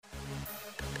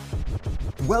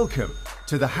Welcome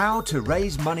to the How to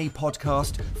Raise Money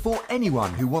podcast for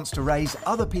anyone who wants to raise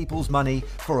other people's money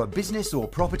for a business or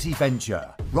property venture.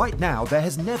 Right now, there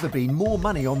has never been more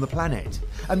money on the planet,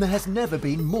 and there has never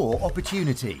been more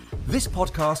opportunity. This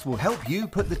podcast will help you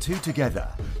put the two together.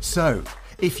 So,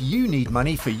 if you need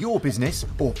money for your business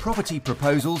or property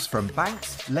proposals from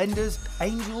banks, lenders,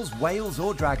 angels, whales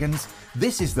or dragons,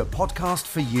 this is the podcast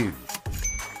for you.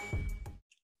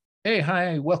 Hey,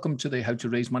 hi, welcome to the How to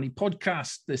Raise Money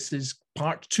podcast. This is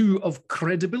part 2 of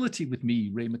Credibility with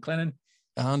me, Ray McLennan.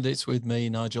 And it's with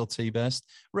me, Nigel T. Best.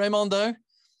 Raymondo,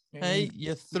 hey,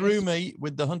 you threw me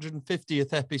with the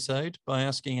 150th episode by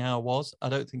asking how I was. I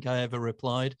don't think I ever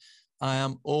replied. I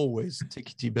am always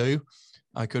tickety-boo.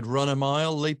 I could run a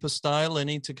mile, leap a stile, and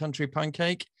eat a country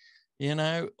pancake. You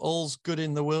know, all's good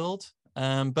in the world.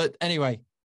 But anyway,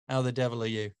 how the devil are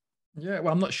you? Yeah,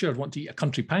 well, I'm not sure I'd want to eat a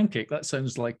country pancake. That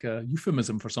sounds like a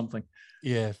euphemism for something.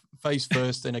 Yeah, face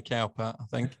first in a cow pat, I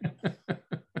think.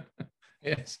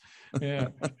 Yes, yeah.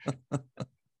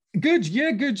 Good,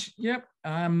 yeah, good. Yep.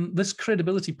 This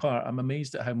credibility part, I'm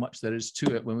amazed at how much there is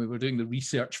to it. When we were doing the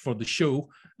research for the show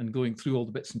and going through all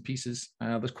the bits and pieces,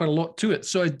 there's quite a lot to it.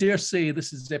 So I dare say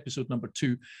this is episode number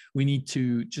 2. We need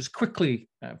to just quickly,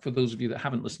 for those of you that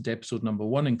haven't listened to episode number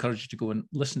 1, encourage you to go and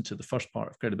listen to the first part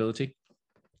of credibility.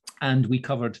 And we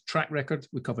covered track record,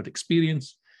 we covered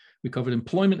experience, we covered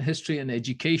employment history and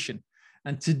education.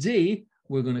 And today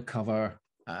we're going to cover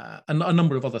a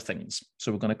number of other things.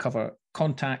 So we're going to cover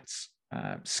contacts,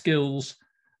 skills,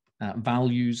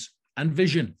 values, and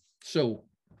vision. So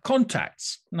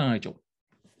contacts, Nigel.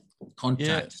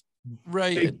 Contacts. Yeah,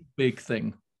 right. Big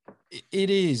thing.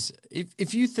 It is.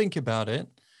 If you think about it,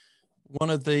 one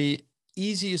of the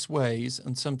easiest ways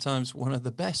and sometimes one of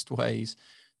the best ways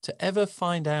to ever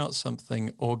find out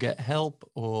something or get help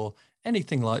or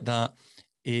anything like that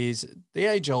is the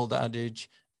age-old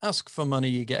adage, ask for money,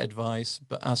 you get advice,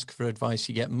 but ask for advice,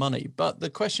 you get money. But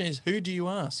the question is, who do you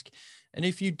ask? And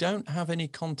if you don't have any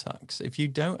contacts, if you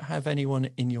don't have anyone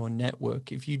in your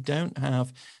network, if you don't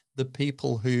have the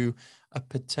people who are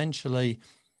potentially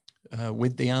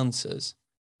with the answers,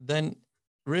 then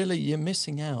really you're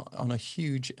missing out on a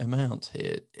huge amount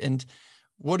here. And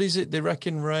what is it they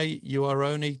reckon, Ray? You are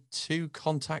only 2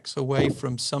 contacts away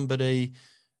from somebody,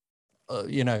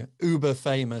 uber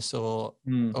famous or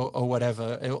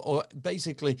whatever, or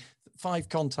basically 5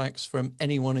 contacts from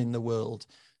anyone in the world.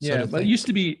 Yeah, but it used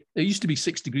to be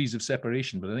 6 degrees of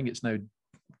separation, but I think it's now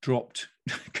dropped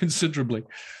considerably.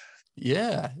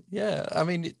 Yeah. I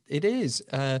mean, it is.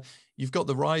 You've got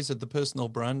the rise of the personal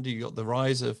brand. You've got the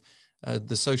rise of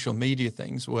the social media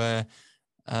things where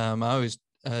I was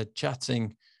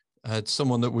chatting to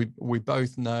someone that we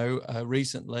both know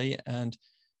recently, and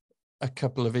a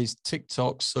couple of his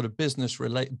TikToks, sort of business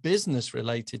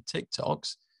related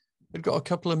TikToks, had got a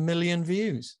couple of million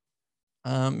views.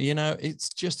 It's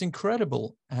just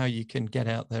incredible how you can get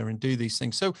out there and do these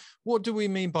things. So what do we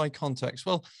mean by contacts?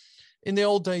 Well, in the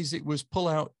old days, it was pull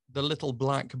out the little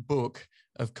black book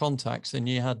of contacts and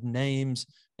you had names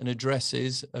and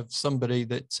addresses of somebody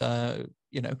that,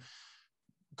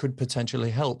 could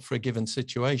potentially help for a given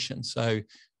situation. So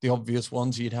the obvious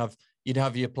ones, you'd have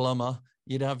your plumber,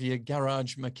 you'd have your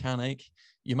garage mechanic,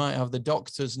 you might have the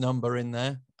doctor's number in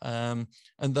there, and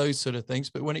those sort of things.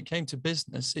 But when it came to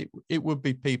business, it would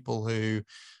be people who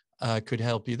could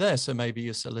help you there. So maybe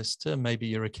your solicitor, maybe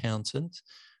your accountant,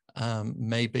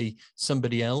 maybe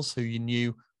somebody else who you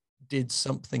knew did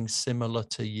something similar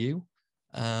to you.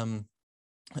 And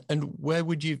where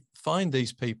would you find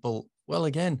these people? Well,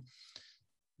 again,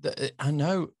 I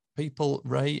know people,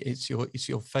 Ray, it's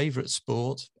your favorite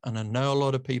sport, and I know a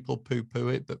lot of people poo-poo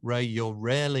it, but Ray, you're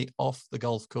rarely off the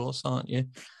golf course, aren't you?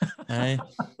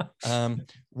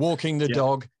 Walking the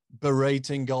dog,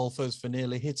 berating golfers for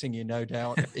nearly hitting you, no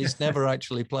doubt. It's never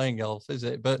actually playing golf, is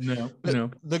it? But no.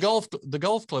 The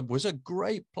golf club was a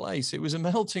great place. It was a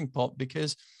melting pot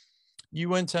because you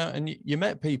went out and you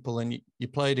met people and you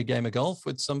played a game of golf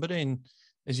with somebody, and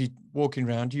as you're walking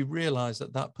around, you realize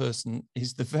that person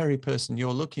is the very person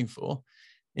you're looking for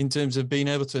in terms of being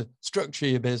able to structure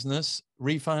your business,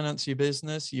 refinance your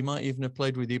business. You might even have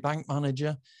played with your bank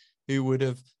manager who would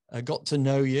have got to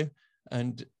know you.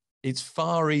 And it's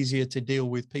far easier to deal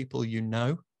with people you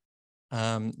know.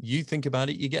 You think about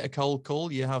it, you get a cold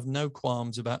call, you have no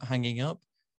qualms about hanging up.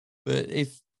 But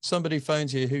if somebody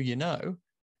phones you who you know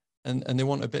and they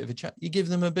want a bit of a chat, you give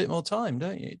them a bit more time,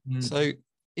 don't you? So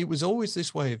it was always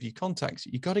this way of your contacts.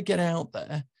 You've got to get out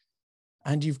there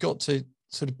and you've got to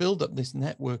sort of build up this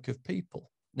network of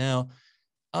people. Now,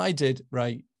 I did,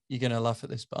 Ray, you're going to laugh at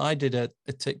this, but I did a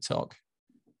TikTok,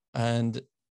 and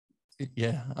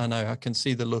Yeah, I know. I can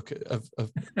see the look of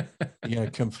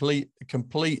complete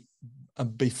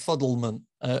befuddlement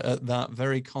at that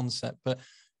very concept. But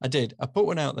I put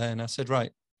one out there and I said,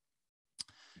 right,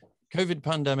 COVID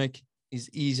pandemic is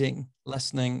easing,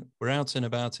 lessening. We're out and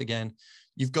about again.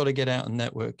 You've got to get out and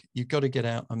network. You've got to get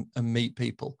out and meet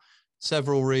people.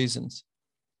 Several reasons.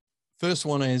 First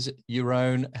one is your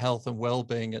own health and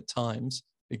well-being at times,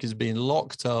 because being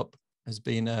locked up has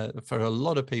been, for a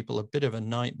lot of people, a bit of a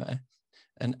nightmare.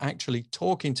 And actually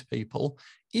talking to people,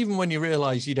 even when you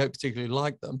realize you don't particularly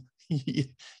like them,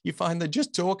 you find that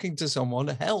just talking to someone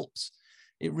helps.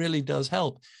 It really does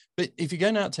help. But if you're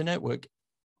going out to network,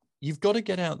 you've got to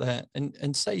get out there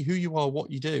and say who you are,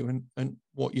 what you do, and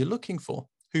what you're looking for,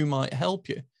 who might help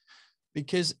you.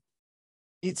 Because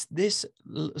it's this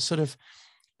sort of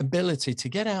ability to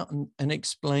get out and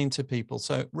explain to people.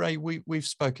 So, Ray, we've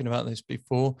spoken about this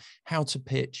before, how to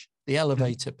pitch, the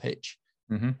elevator pitch.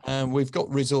 Mm-hmm. We've got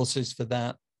resources for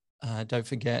that. Don't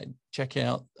forget, check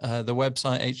out the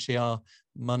website,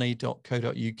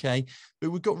 hdrmoney.co.uk. But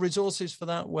we've got resources for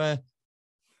that where,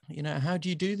 how do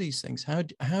you do these things? How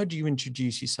do you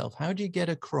introduce yourself? How do you get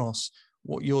across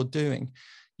what you're doing,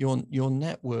 your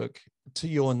network, to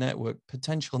your network,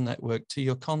 potential network, to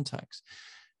your contacts?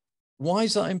 Why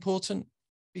is that important?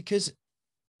 Because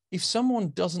if someone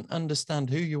doesn't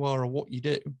understand who you are or what you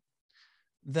do,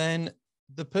 then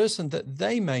the person that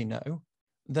they may know,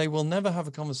 they will never have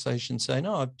a conversation saying,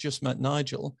 oh, I've just met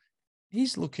Nigel.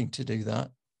 He's looking to do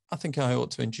that. I think I ought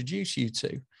to introduce you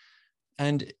to.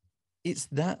 And it's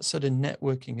that sort of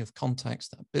networking of contacts,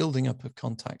 that building up of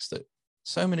contacts that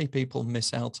so many people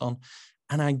miss out on.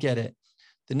 And I get it.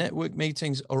 The network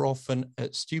meetings are often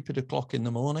at stupid o'clock in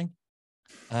the morning.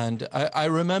 And I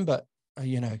remember,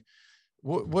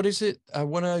 what is it?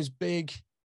 One of those big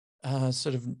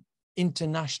sort of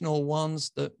international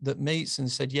ones that meets and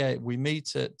said, yeah, we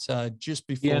meet at just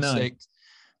before 6.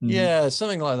 Mm-hmm. Yeah,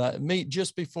 something like that. Meet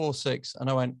just before 6. And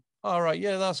I went, all right,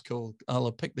 yeah, that's cool. I'll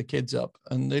pick the kids up.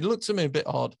 And they looked at me a bit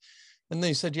odd. And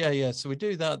they said, yeah. So we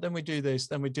do that, then we do this,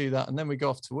 then we do that, and then we go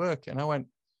off to work. And I went,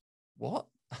 what?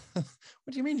 What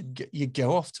do you mean you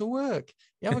go off to work?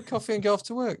 You have a coffee and go off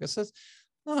to work? I said,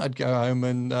 no, I'd go home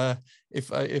and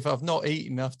if I've not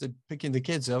eaten after picking the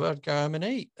kids up, I'd go home and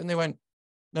eat. And they went,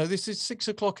 no, this is 6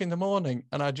 o'clock in the morning.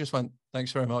 And I just went,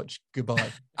 thanks very much.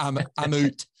 Goodbye. I'm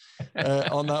out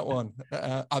on that one.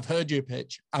 I've heard your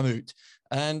pitch. I'm out.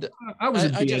 And I was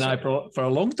in BNI for a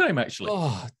long time, actually.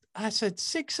 Oh, I said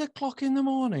 6 o'clock in the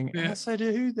morning. Yeah. I said,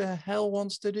 who the hell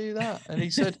wants to do that? And he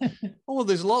said, oh,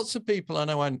 there's lots of people. And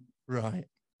I went, right,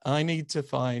 I need to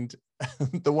find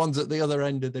the ones at the other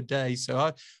end of the day.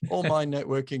 So all my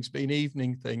networking's been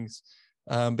evening things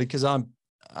because I'm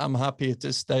happier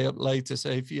to stay up later. So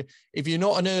if you're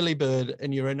not an early bird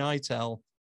and you're a night owl,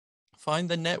 find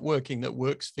the networking that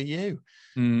works for you.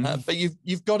 But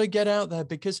you've got to get out there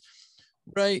because,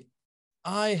 Ray,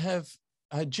 I have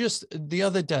just the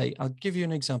other day, I'll give you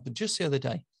an example. Just the other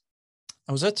day,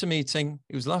 I was at a meeting.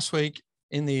 It was last week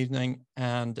in the evening,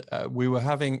 and we were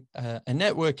having a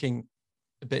networking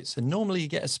bit. So normally you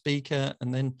get a speaker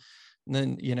and then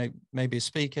maybe a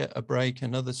speaker, a break,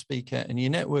 another speaker, and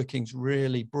your networking's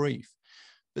really brief.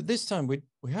 But this time we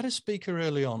had a speaker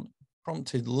early on,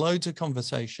 prompted loads of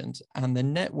conversations, and the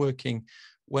networking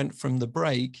went from the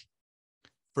break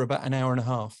for about an hour and a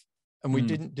half. And we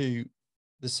didn't do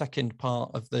the second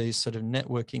part of the sort of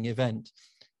networking event.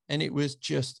 And it was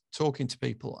just talking to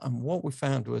people. And what we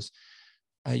found was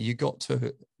you got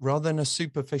to, rather than a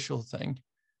superficial thing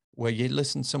where you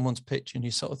listen to someone's pitch and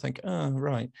you sort of think, oh,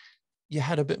 right, you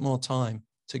had a bit more time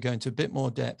to go into a bit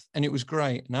more depth. And it was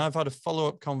great. And I've had a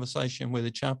follow-up conversation with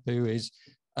a chap who is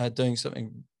doing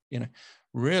something,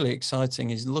 really exciting.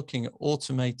 He's looking at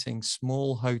automating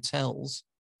small hotels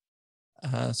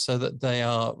so that they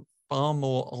are far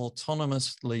more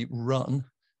autonomously run.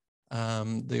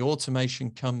 The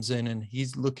automation comes in and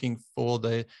he's looking for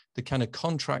the kind of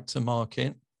contractor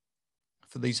market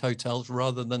for these hotels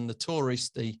rather than the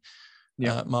touristy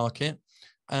market.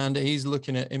 And he's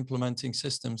looking at implementing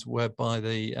systems whereby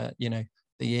the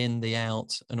in, the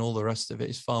out, and all the rest of it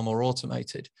is far more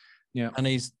automated. Yeah. And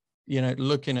he's,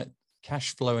 looking at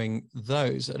cash flowing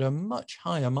those at a much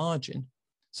higher margin.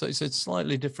 So it's a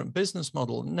slightly different business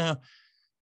model. Now,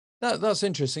 that's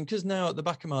interesting because now at the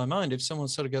back of my mind, if someone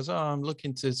sort of goes, oh, I'm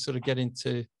looking to sort of get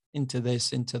into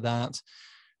this, into that,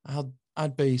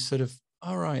 I'd be sort of,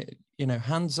 all right,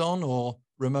 hands-on or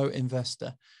remote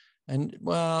investor. And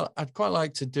well, I'd quite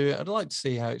like to do it. I'd like to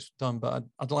see how it's done, but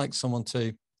I'd like someone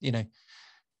to,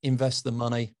 invest the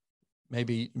money,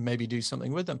 maybe do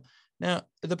something with them. Now,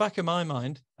 at the back of my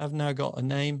mind, I've now got a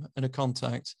name and a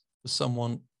contact for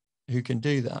someone who can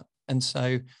do that. And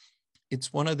so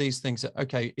it's one of these things that,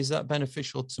 okay, is that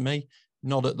beneficial to me?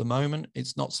 Not at the moment.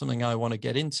 It's not something I want to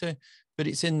get into, but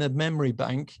it's in the memory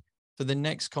bank for the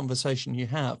next conversation you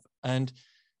have. And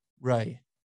Ray,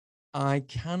 I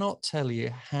cannot tell you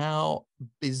how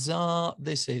bizarre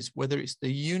this is, whether it's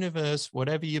the universe,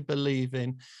 whatever you believe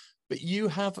in, but you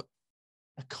have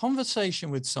a conversation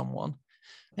with someone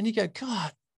and you go,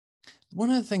 God, one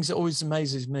of the things that always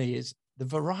amazes me is the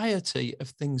variety of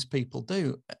things people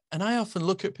do. And I often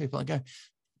look at people and go,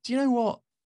 do you know what?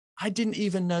 I didn't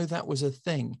even know that was a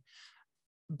thing.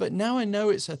 But now I know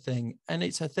it's a thing, and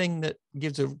it's a thing that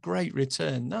gives a great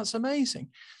return. That's amazing.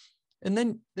 And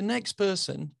then the next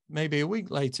person, maybe a week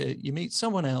later, you meet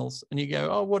someone else and you go,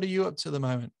 oh, what are you up to at the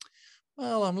moment?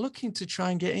 Well, I'm looking to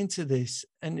try and get into this.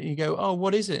 And you go, oh,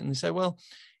 what is it? And they say, well,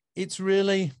 it's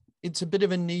a bit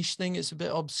of a niche thing. It's a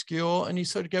bit obscure. And you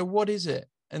sort of go, what is it?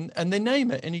 And they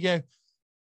name it. And you go,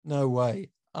 no way.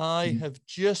 I have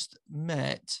just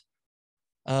met,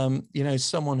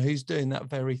 someone who's doing that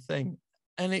very thing.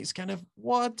 And it's kind of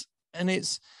what? And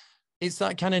it's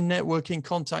that kind of networking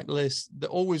contact list that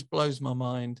always blows my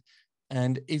mind.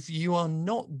 And if you are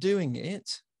not doing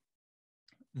it,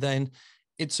 then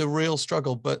it's a real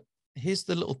struggle. But here's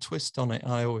the little twist on it,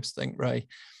 I always think, Ray.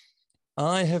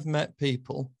 I have met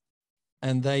people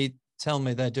and they tell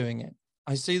me they're doing it.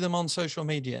 I see them on social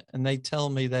media and they tell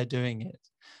me they're doing it.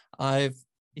 I've,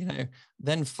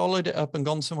 then followed it up and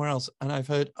gone somewhere else. And I've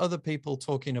heard other people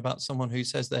talking about someone who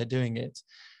says they're doing it.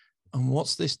 And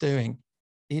what's this doing?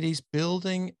 It is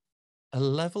building a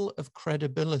level of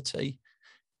credibility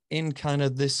in kind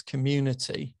of this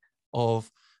community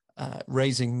of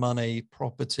raising money,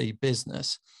 property,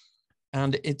 business.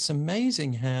 And it's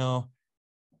amazing how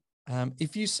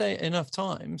if you say it enough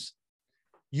times,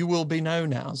 you will be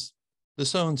known as the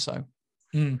so-and-so.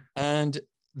 And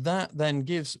that then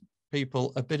gives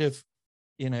people a bit of,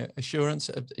 assurance.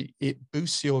 It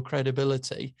boosts your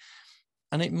credibility.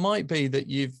 And it might be that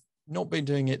you've not been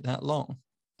doing it that long.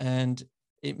 And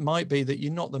it might be that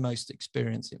you're not the most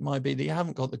experienced. It might be that you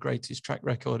haven't got the greatest track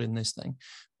record in this thing.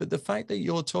 But the fact that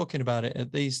you're talking about it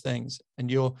at these things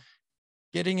and you're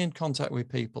getting in contact with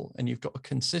people and you've got a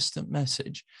consistent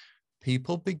message,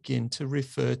 people begin to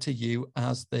refer to you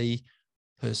as the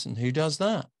person who does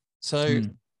that. So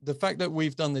the fact that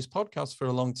we've done this podcast for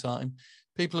a long time,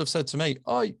 people have said to me,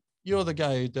 oh, you're the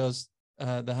guy who does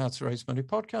the How to Raise Money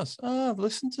podcast. Oh, I've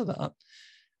listened to that.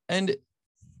 And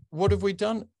what have we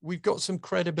done? We've got some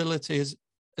credibility as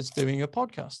doing a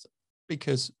podcast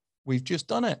because we've just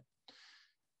done it.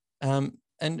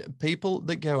 And people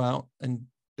that go out and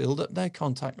build up their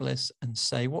contact lists and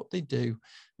say what they do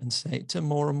and say it to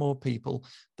more and more people,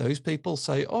 those people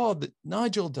say, oh,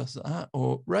 Nigel does that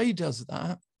or Ray does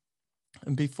that.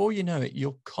 And before you know it,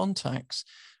 your contacts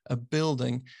are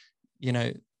building,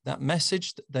 that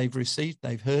message that they've received,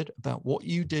 they've heard about what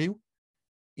you do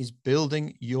is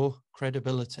building your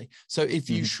credibility. So if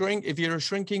you if you're a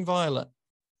shrinking violet,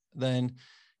 then,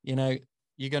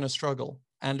 you're going to struggle.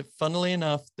 And funnily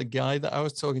enough, the guy that I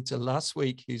was talking to last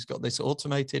week, who's got this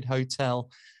automated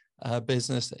hotel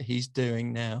business that he's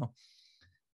doing now,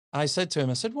 I said to him,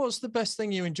 what's the best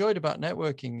thing you enjoyed about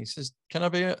networking? He says, can I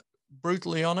be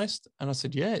brutally honest? And I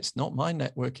said, yeah, it's not my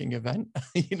networking event.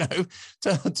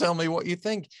 Tell me what you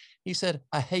think. He said,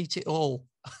 I hate it all.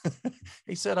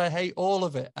 He said, I hate all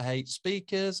of it. I hate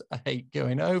speakers. I hate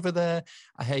going over there.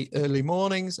 I hate early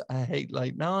mornings. I hate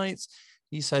late nights.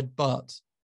 He said, but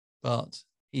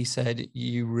he said,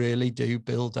 you really do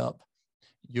build up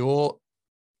your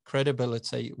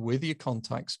credibility with your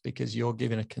contacts because you're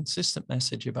giving a consistent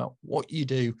message about what you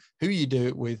do, who you do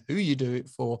it with, who you do it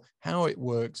for, how it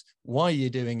works, why you're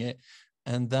doing it.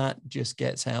 And that just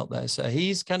gets out there. So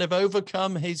he's kind of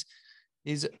overcome his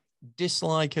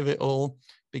dislike of it all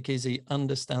because he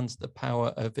understands the power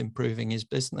of improving his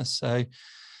business. So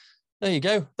there you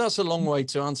go. That's a long way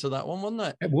to answer that one, wasn't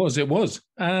it? It was.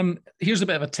 Here's a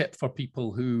bit of a tip for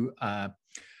people who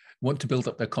want to build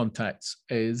up their contacts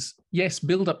is, yes,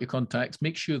 build up your contacts.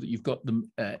 Make sure that you've got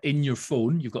them in your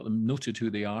phone. You've got them noted who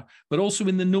they are, but also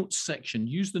in the notes section.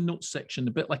 Use the notes section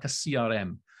a bit like a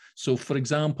CRM. So, for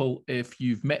example, if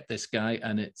you've met this guy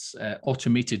and it's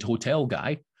automated hotel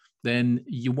guy, then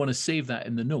you want to save that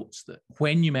in the notes that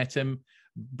when you met him,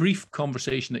 brief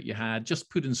conversation that you had, just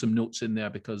put in some notes in there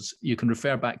because you can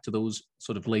refer back to those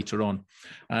sort of later on.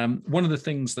 One of the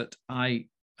things that I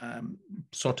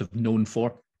sort of known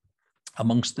for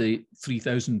amongst the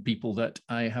 3,000 people that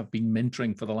I have been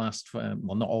mentoring for the last,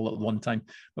 well, not all at one time,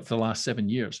 but for the last 7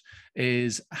 years,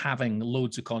 is having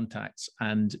loads of contacts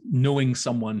and knowing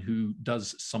someone who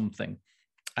does something.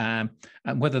 And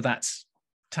whether that's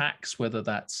tax, whether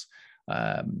that's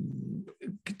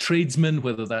tradesman,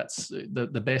 whether that's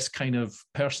the best kind of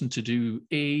person to do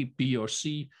A, B, or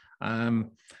C.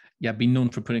 Been known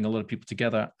for putting a lot of people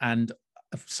together. And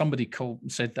if somebody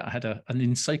said that I had an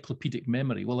encyclopedic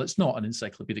memory. Well, it's not an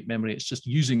encyclopedic memory. It's just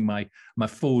using my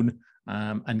phone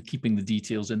and keeping the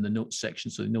details in the notes section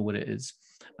so they know what it is,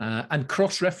 and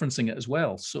cross-referencing it as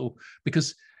well. So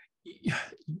because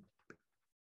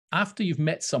after you've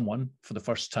met someone for the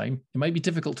first time, it might be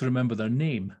difficult to remember their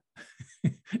name.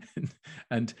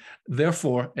 And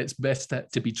therefore, it's best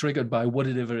to be triggered by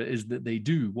whatever it is that they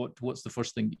do. What's the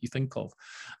first thing that you think of?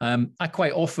 I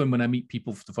quite often, when I meet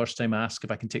people for the first time, ask if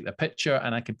I can take their picture,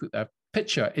 and I can put their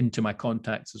picture into my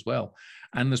contacts as well.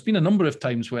 And there's been a number of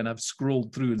times when I've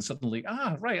scrolled through and suddenly,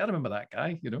 right, I remember that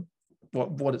guy,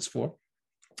 what it's for.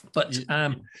 But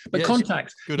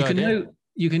contacts, good idea.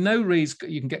 You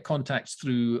can get contacts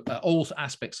through all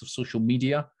aspects of social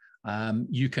media.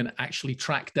 You can actually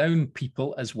track down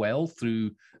people as well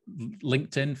through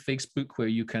LinkedIn, Facebook, where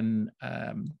you can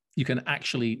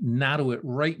actually narrow it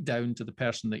right down to the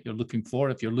person that you're looking for.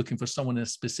 If you're looking for someone in a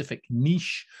specific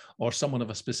niche or someone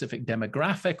of a specific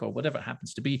demographic or whatever it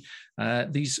happens to be,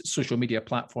 these social media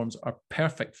platforms are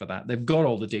perfect for that. They've got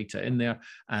all the data in there,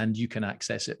 and you can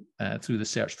access it through the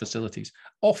search facilities,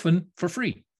 often for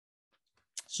free.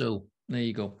 So there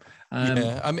you go.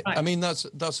 I mean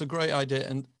that's a great idea.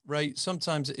 And Ray,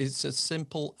 sometimes it's as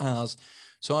simple as,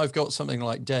 so I've got something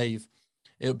like Dave.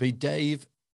 It'll be Dave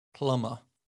Plummer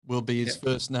will be his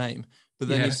first name, but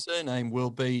then his surname will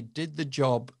be, did the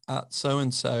job at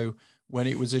so-and-so when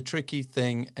it was a tricky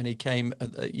thing, and he came,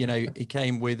 he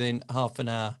came within half an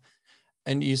hour.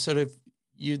 And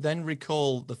you then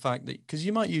recall the fact that, because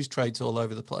you might use trades all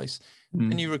over the place,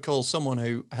 and you recall someone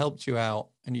who helped you out,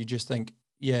 and you just think,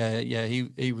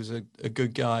 he was a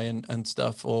good guy and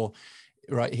stuff. Or,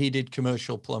 right, he did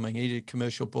commercial plumbing, he did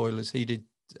commercial boilers, he did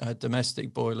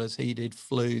domestic boilers, he did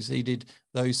flues, he did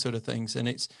those sort of things. And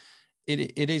it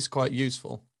is quite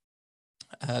useful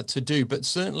to do. But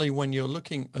certainly when you're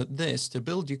looking at this to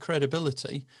build your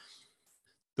credibility,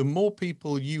 the more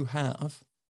people you have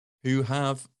who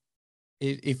have,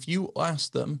 if you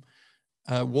ask them,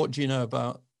 what do you know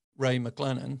about Ray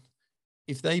McLennan?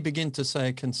 If they begin to say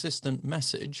a consistent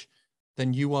message,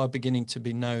 then you are beginning to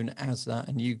be known as that,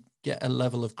 and you get a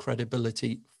level of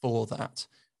credibility for that.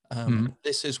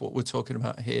 This is what we're talking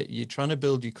about here. You're trying to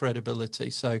build your credibility.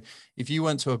 So if you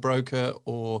went to a broker,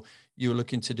 or you were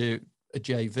looking to do a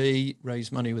JV,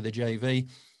 raise money with a JV,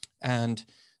 and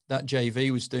that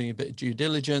JV was doing a bit of due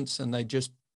diligence, and they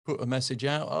just put a message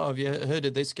out, oh, have you heard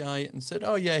of this guy? And said,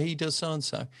 oh yeah, he does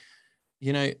so-and-so.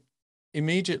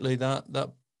 Immediately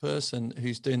that person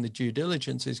who's doing the due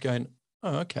diligence is going,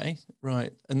 oh, okay,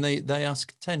 right. And they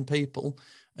ask 10 people,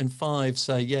 and 5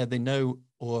 say, yeah, they know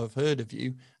or have heard of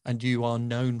you, and you are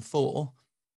known for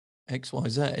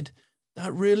XYZ.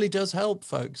 That really does help,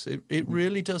 folks. It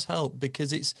really does help,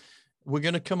 because we're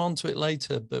going to come on to it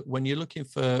later, but when you're looking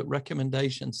for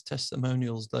recommendations,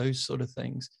 testimonials, those sort of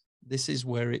things, this is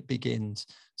where it begins.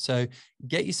 So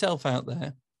get yourself out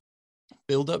there,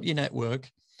 build up your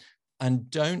network, and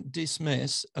don't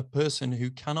dismiss a person who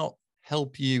cannot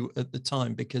help you at the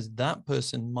time, because that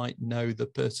person might know the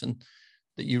person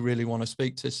that you really want to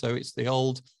speak to. So it's the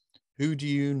old, who do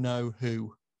you know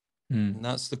who? And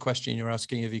that's the question you're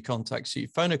asking of your contacts. So you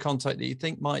phone a contact that you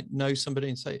think might know somebody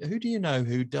and say, who do you know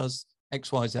who does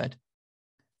XYZ?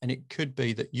 And it could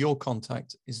be that your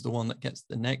contact is the one that gets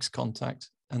the next contact,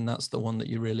 and that's the one that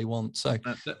you really want. So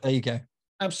there you go.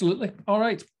 Absolutely. All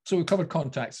right. So we've covered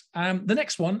contacts. The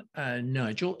next one,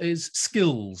 Nigel, is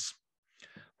skills.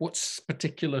 What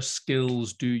particular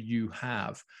skills do you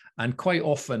have? And quite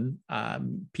often,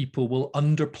 people will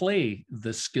underplay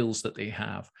the skills that they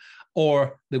have,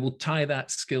 or they will tie that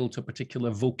skill to a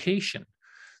particular vocation,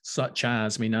 such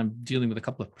as, I'm dealing with a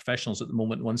couple of professionals at the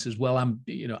moment. One says, well,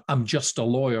 I'm just a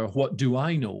lawyer. What do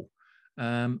I know?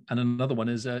 And another one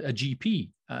is a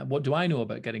GP. What do I know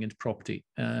about getting into property?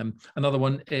 Another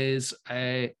one is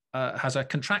has a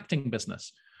contracting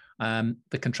business.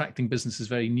 The contracting business is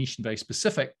very niche and very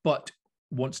specific, but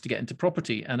wants to get into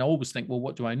property. And I always think, well,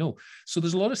 what do I know? So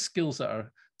there's a lot of skills that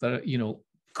are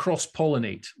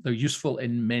cross-pollinate. They're useful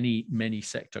in many, many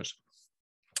sectors.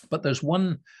 But there's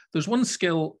one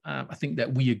skill I think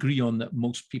that we agree on that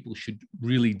most people should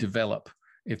really develop.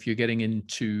 If you're getting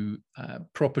into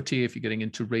property, if you're getting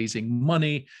into raising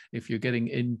money, if you're getting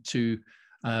into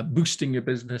boosting your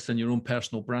business and your own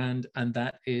personal brand, and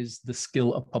that is the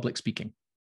skill of public speaking.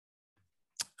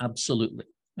 Absolutely.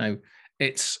 Now,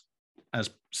 it's, as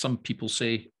some people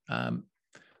say,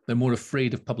 the They're more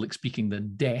afraid of public speaking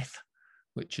than death,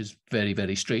 which is very,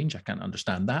 very strange. I can't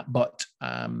understand that. But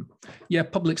yeah,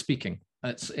 public speaking,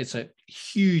 it's a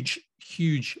hugely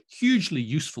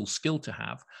useful skill to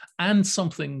have, and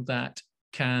something that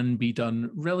can be done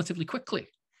relatively quickly.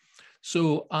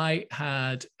 So I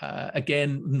had,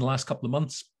 again, in the last couple of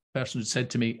months, a person had said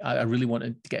to me, I really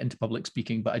wanted to get into public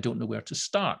speaking, but I don't know where to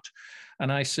start.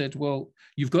 And I said, well,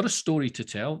 you've got a story to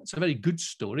tell. It's a very good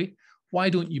story. Why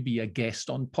don't you be a guest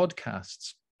on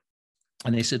podcasts?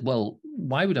 And they said, well,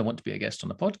 why would I want to be a guest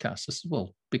on a podcast? I said,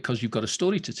 well, because you've got a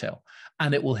story to tell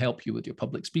and it will help you with your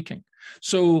public speaking.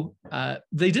 So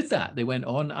they did that. They went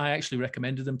on. I actually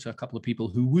recommended them to a couple of people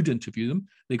who would interview them.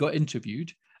 They got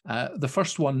interviewed. The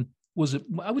first one was,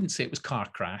 I wouldn't say it was car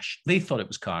crash. They thought it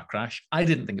was car crash. I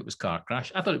didn't think it was car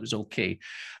crash. I thought it was okay.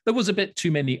 There was a bit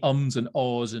too many ums and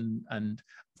ahs. And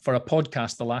for a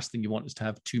podcast, the last thing you want is to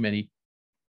have too many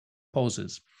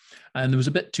pauses. And there was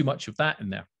a bit too much of that in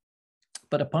there.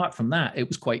 But apart from that, it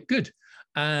was quite good.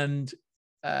 And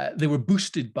they were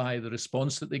boosted by the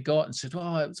response that they got and said,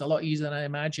 oh, it was a lot easier than I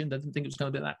imagined. I didn't think it was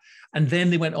going to be that. And then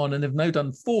they went on and they've now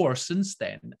done 4 since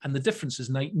then. And the difference is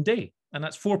night and day. And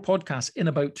that's 4 podcasts in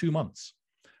about 2 months.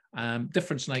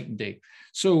 Difference night and day.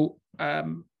 So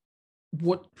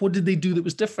what did they do that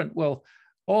was different? Well,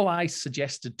 all I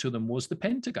suggested to them was the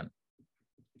Pentagon.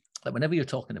 That whenever you're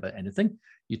talking about anything,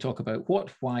 you talk about what,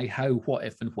 why, how, what,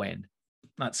 if, and when.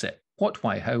 That's it. What,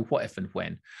 why, how, what, if, and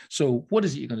when. So what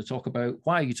is it you're going to talk about?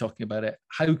 Why are you talking about it?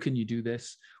 How can you do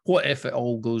this? What if it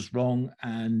all goes wrong?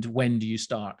 And when do you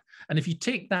start? And if you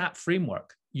take that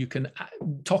framework, you can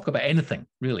talk about anything,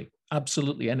 really,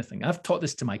 absolutely anything. I've taught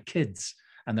this to my kids,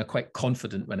 and they're quite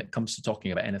confident when it comes to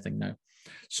talking about anything now.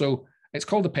 So it's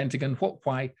called the Pentagon: what,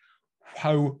 why,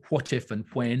 how, what if, and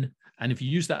when. And if you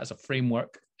use that as a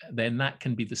framework, then that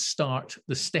can be the start,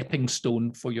 the stepping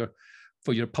stone for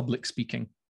your public speaking.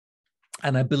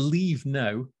 And I believe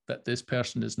now that this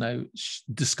person has now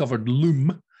discovered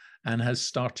Loom and has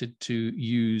started to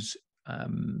use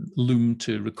Loom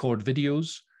to record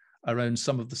videos around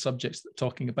some of the subjects that they're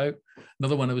talking about.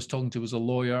 Another one I was talking to was a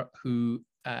lawyer who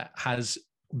has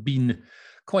been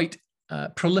quite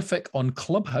prolific on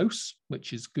Clubhouse,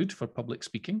 which is good for public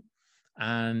speaking,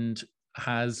 and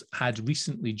has had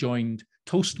recently joined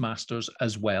Toastmasters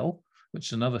as well, which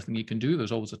is another thing you can do.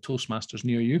 There's always a Toastmasters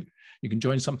near you. You can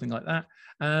join something like that,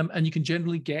 and you can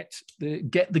generally get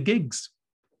the gigs.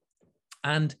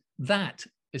 And that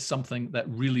is something that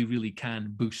really, really can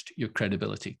boost your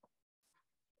credibility,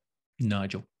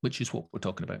 Nigel, which is what we're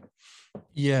talking about.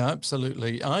 Yeah,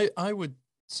 absolutely. I would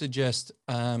suggest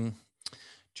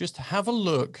just have a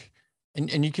look,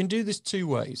 and you can do this 2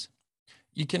 ways.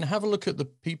 You can have a look at the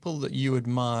people that you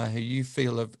admire, who you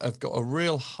feel have got a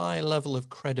real high level of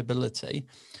credibility,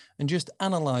 and just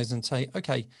analyze and say,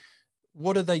 okay,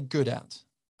 what are they good at?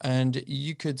 And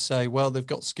you could say, well, they've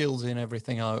got skills in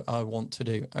everything I want to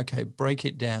do. Okay, break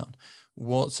it down.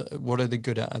 What are they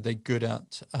good at? Are they good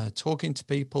at talking to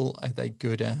people? Are they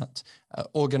good at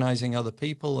organizing other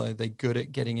people? Are they good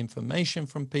at getting information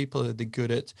from people? Are they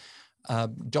good at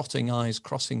dotting I's,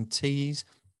 crossing T's?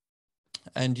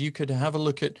 And you could have a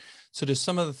look at sort of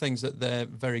some of the things that they're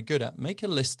very good at. Make a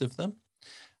list of them,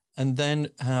 and then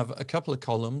have a couple of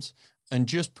columns and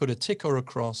just put a tick or a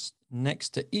cross next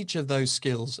to each of those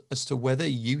skills as to whether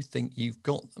you think you've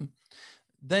got them.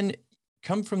 Then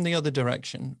come from the other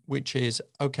direction, which is,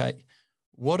 okay,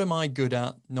 what am I good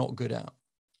at, not good at?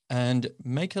 And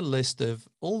make a list of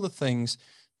all the things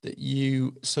that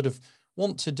you sort of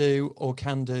want to do or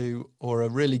can do or are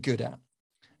really good at.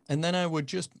 And then I would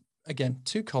just, again,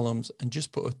 2 columns, and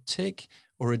just put a tick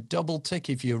or a double tick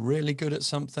if you're really good at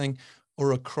something,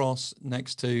 or a cross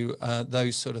next to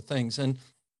those sort of things. And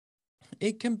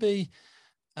it can be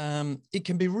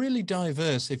really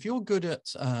diverse. If you're good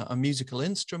at a musical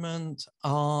instrument,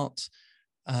 art,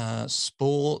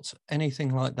 sport,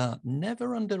 anything like that,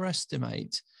 never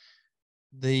underestimate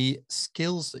the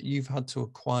skills that you've had to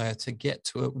acquire to get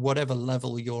to whatever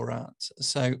level you're at.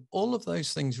 So all of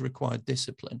those things require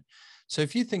discipline. So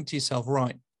if you think to yourself,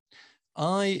 right,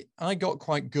 I got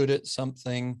quite good at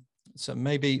something. So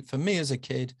maybe for me as a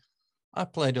kid, I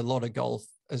played a lot of golf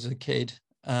as a kid.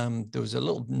 There was a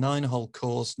little 9-hole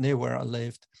course near where I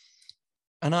lived.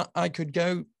 And I could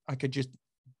just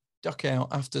duck out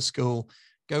after school,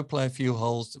 go play a few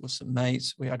holes with some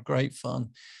mates. We had great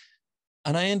fun.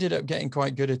 And I ended up getting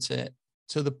quite good at it,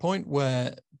 to the point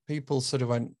where people sort of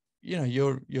went, you know,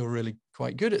 you're really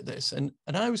quite good at this. And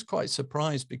I was quite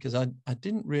surprised, because I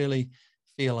didn't really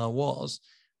feel I was.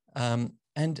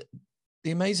 And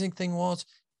the amazing thing was,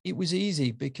 it was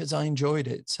easy because I enjoyed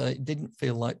it. So it didn't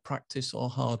feel like practice or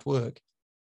hard work.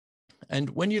 And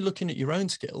when you're looking at your own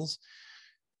skills,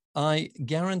 I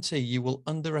guarantee you will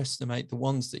underestimate the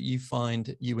ones that you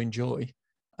find you enjoy.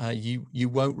 You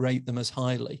won't rate them as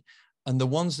highly. And the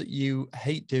ones that you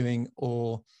hate doing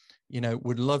or,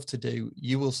 would love to do,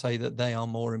 you will say that they are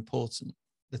more important.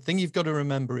 The thing you've got to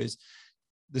remember is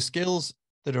the skills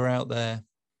that are out there,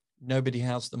 nobody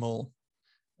has them all.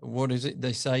 What is it?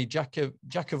 They say, jack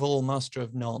of all, master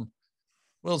of none.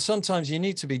 Well, sometimes you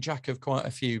need to be jack of quite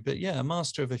a few, but yeah, a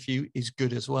master of a few is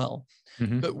good as well.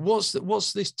 Mm-hmm. But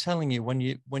what's this telling you when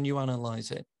you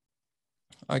analyze it?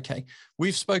 Okay,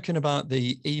 we've spoken about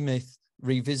the E-Myth,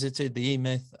 revisited the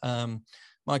E-Myth,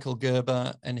 Michael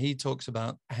Gerber, and he talks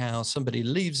about how somebody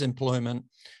leaves employment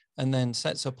and then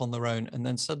sets up on their own and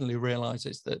then suddenly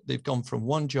realizes that they've gone from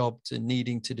one job to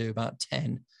needing to do about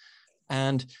 10.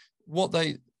 And what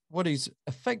he's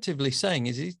effectively saying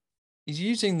is he's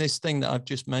using this thing that I've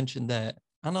just mentioned there.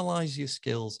 Analyze your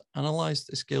skills, analyze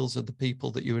the skills of the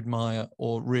people that you admire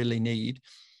or really need,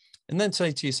 and then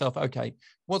say to yourself, okay,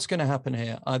 what's going to happen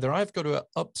here? Either I've got to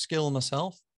upskill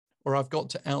myself or I've got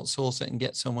to outsource it and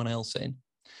get someone else in.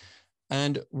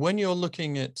 And when you're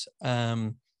looking at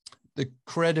the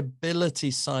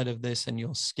credibility side of this and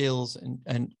your skills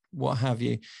and what have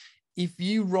you, if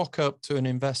you rock up to an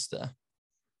investor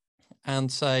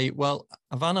and say, well,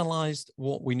 I've analyzed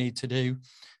what we need to do,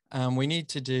 and we need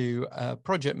to do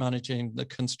project managing, the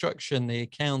construction, the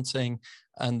accounting,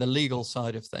 and the legal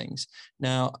side of things.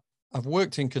 Now, I've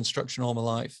worked in construction all my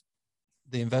life.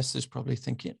 The investor's probably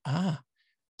thinking,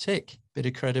 tick, bit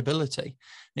of credibility. And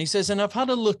he says, and I've had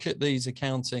a look at these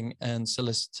accounting and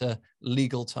solicitor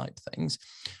legal type things.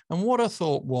 And what I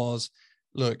thought was,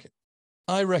 look,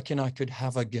 I reckon I could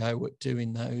have a go at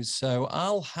doing those. So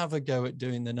I'll have a go at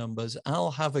doing the numbers.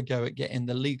 I'll have a go at getting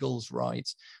the legals right.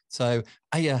 So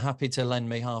are you happy to lend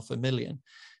me $500,000?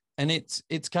 And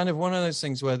it's kind of one of those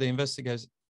things where the investor goes,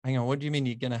 hang on, what do you mean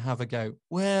you're going to have a go?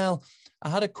 Well, I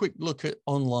had a quick look at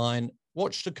online,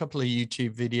 watched a couple of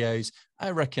YouTube videos.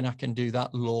 I reckon I can do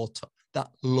that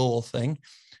law thing,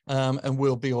 and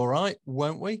we'll be all right,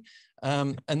 won't we?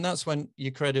 And that's when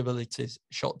your credibility is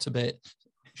shot to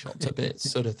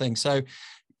bits sort of thing. So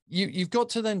you've got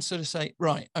to then sort of say,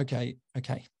 right, okay,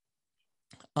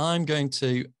 I'm going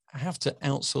to have to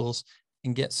outsource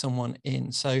and get someone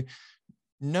in. So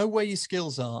know where your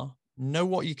skills are, know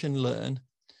what you can learn,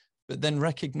 but then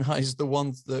recognize the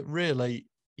ones that really,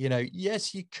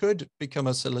 yes, you could become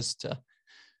a solicitor.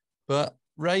 But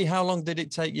Ray, how long did it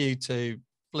take you to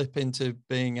flip into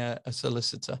being a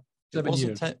solicitor? 7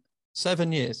 years.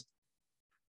 7 years.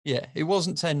 Yeah, it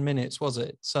wasn't 10 minutes, was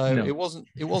it? So no. It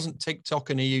wasn't TikTok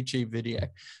and a YouTube video.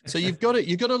 So you've got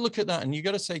to look at that and you've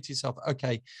got to say to yourself,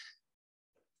 okay,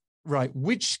 right,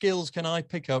 which skills can I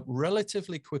pick up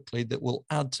relatively quickly that will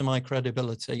add to my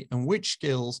credibility? And which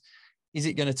skills is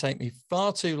it going to take me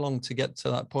far too long to get to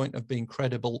that point of being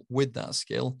credible with that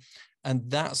skill? And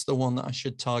that's the one that I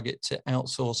should target to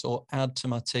outsource or add to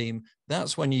my team.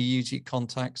 That's when you use your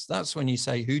contacts. That's when you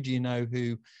say, who do you know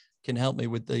who can help me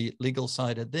with the legal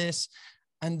side of this?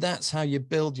 And that's how you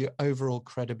build your overall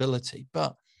credibility.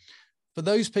 But for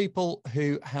those people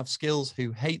who have skills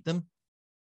who hate them,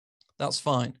 that's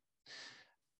fine.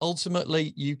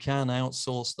 Ultimately, you can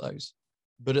outsource those.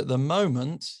 But at the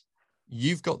moment,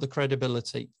 you've got the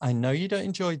credibility. I know you don't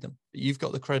enjoy them, but you've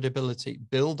got the credibility.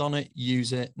 Build on it,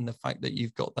 use it, and the fact that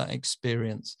you've got that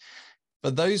experience. For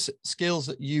those skills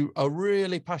that you are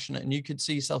really passionate and you could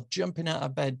see yourself jumping out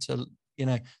of bed to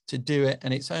do it,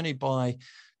 and it's only by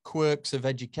quirks of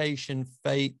education,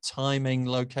 fate, timing,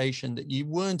 location that you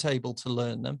weren't able to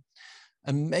learn them.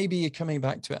 And maybe you're coming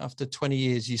back to it after 20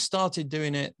 years. You started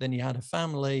doing it, then you had a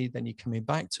family, then you're coming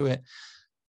back to it.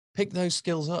 Pick those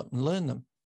skills up and learn them.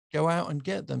 Go out and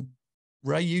get them.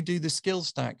 Ray, you do the skill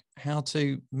stack, how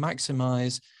to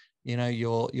maximize,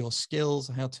 your skills,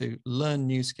 how to learn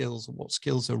new skills, what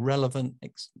skills are relevant,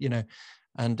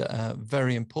 and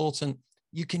very important.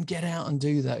 You can get out and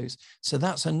do those. So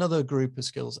that's another group of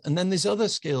skills. And then there's other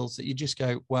skills that you just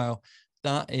go, wow,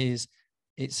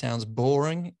 it sounds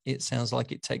boring. It sounds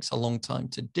like it takes a long time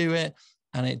to do it.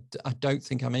 And I don't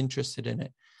think I'm interested in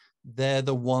it. They're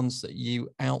the ones that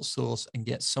you outsource and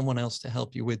get someone else to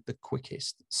help you with the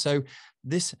quickest. So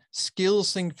this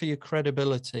skills thing for your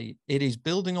credibility, it is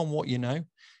building on what you know.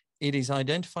 It is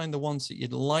identifying the ones that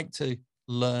you'd like to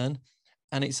learn.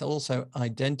 And it's also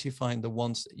identifying the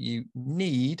ones that you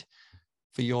need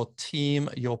for your team,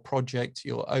 your project,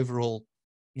 your overall,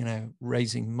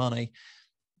 raising money.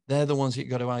 They're the ones that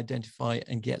you've got to identify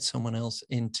and get someone else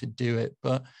in to do it.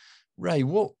 But Ray,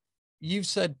 what you've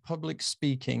said, public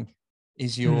speaking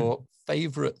is your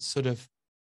favorite sort of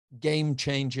game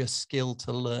changer skill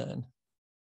to learn.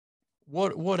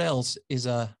 What else is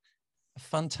a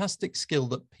fantastic skill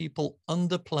that people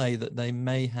underplay that they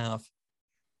may have?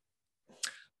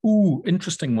 Ooh,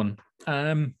 interesting one.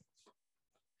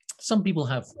 Some people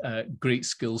have great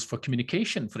skills for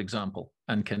communication, for example,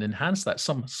 and can enhance that.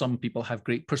 Some people have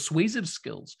great persuasive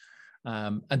skills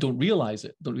and don't realize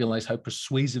how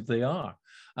persuasive they are.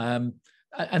 And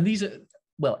these are,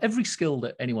 well, every skill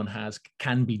that anyone has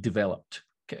can be developed,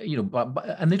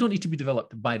 and they don't need to be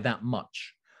developed by that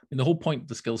much. I mean, the whole point of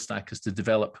the skill stack is to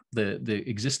develop the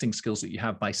existing skills that you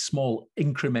have by small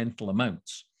incremental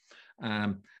amounts.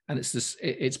 And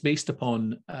it's based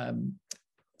upon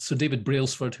so David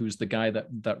Brailsford, who's the guy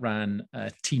that ran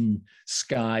Team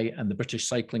Sky and the British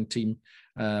cycling team,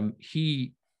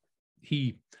 he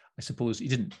I suppose he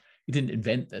didn't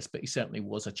invent this, but he certainly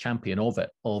was a champion of it,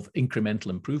 of incremental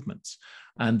improvements,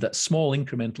 and that small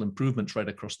incremental improvements right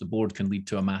across the board can lead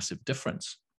to a massive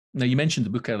difference. Now, you mentioned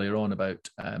the book earlier on about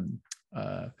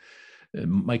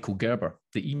Michael Gerber,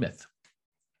 The E-Myth.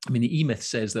 I mean, the E-Myth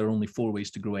says there are only 4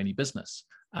 ways to grow any business.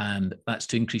 And that's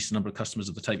to increase the number of customers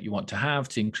of the type you want to have,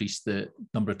 to increase the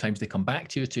number of times they come back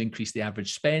to you, to increase the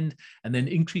average spend, and then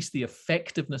increase the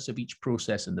effectiveness of each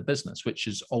process in the business, which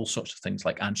is all sorts of things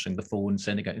like answering the phone,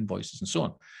 sending out invoices, and so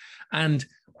on. And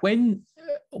when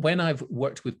I've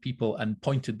worked with people and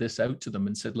pointed this out to them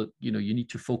and said, look, you need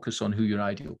to focus on who your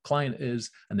ideal client is,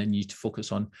 and then you need to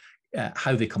focus on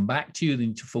how they come back to you. They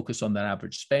need to focus on their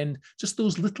average spend. Just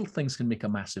those little things can make a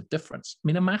massive difference. I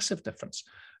mean, a massive difference.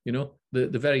 The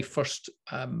very first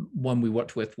one we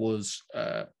worked with was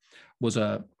a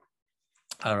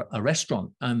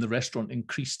restaurant, and the restaurant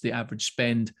increased the average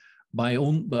spend by it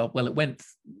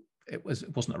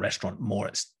wasn't a restaurant more.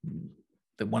 It's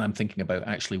the one I'm thinking about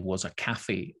actually was a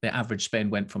cafe. The average spend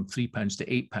went from £3 to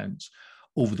 £8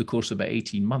 over the course of about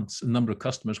 18 months. The number of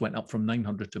customers went up from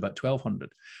 900 to about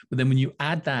 1,200. But then when you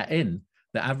add that in,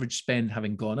 the average spend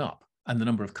having gone up and the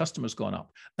number of customers gone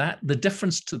up, the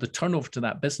difference to the turnover to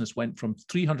that business went from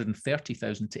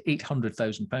 330,000 to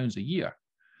 800,000 pounds a year,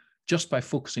 just by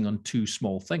focusing on 2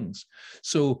 small things.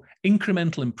 So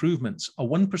incremental improvements, a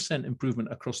 1% improvement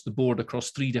across the board,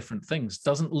 across 3 different things,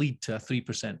 doesn't lead to a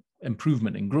 3%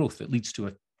 improvement in growth. It leads to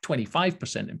a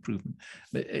 25% improvement.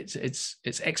 It's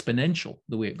exponential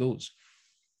the way it goes.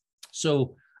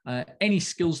 So any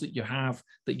skills that you have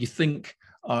that you think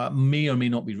may or may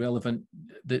not be relevant,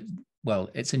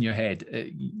 it's in your head.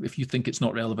 If you think it's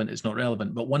not relevant, it's not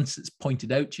relevant. But once it's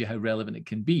pointed out to you how relevant it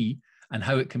can be and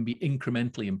how it can be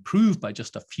incrementally improved by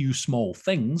just a few small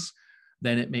things,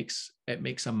 then it makes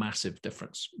a massive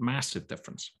difference. Massive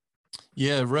difference.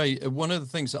 Yeah, Ray, one of the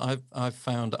things that I've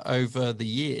found over the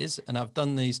years, and I've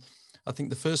done these, I think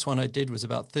the first one I did was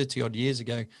about 30 odd years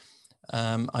ago.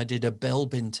 I did a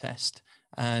Belbin test,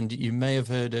 and you may have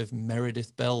heard of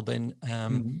Meredith Belbin,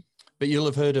 but you'll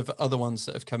have heard of other ones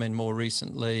that have come in more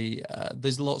recently.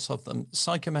 There's lots of them.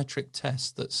 Psychometric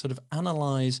tests that sort of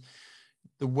analyze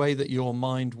the way that your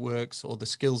mind works or the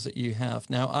skills that you have.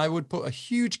 Now, I would put a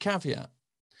huge caveat.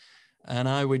 And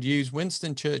I would use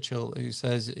Winston Churchill, who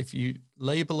says, if you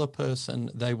label a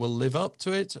person, they will live up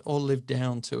to it or live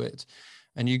down to it.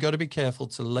 And you've got to be careful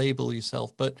to label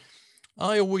yourself. But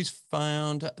I always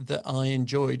found that I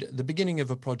enjoyed the beginning of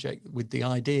a project with the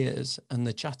ideas and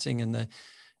the chatting and the,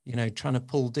 trying to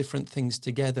pull different things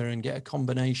together and get a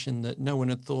combination that no one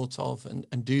had thought of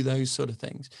and do those sort of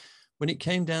things. When it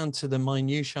came down to the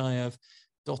minutiae of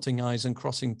dotting I's and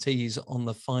crossing T's on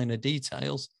the finer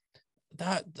details,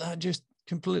 that just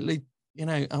completely,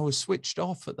 I was switched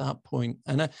off at that point.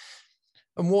 And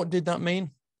what did that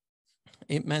mean?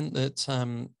 It meant that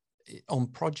on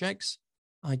projects,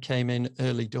 I came in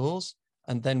early doors.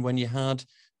 And then when you had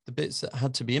the bits that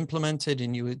had to be implemented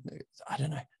and you were,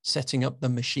 setting up the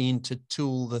machine to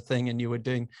tool the thing and you were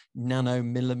doing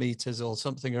nanomillimeters or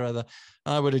something or other,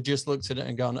 I would have just looked at it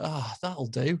and gone, that'll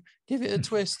do. Give it a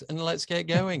twist and let's get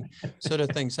going sort of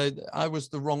thing. So I was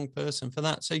the wrong person for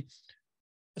that. So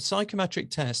a psychometric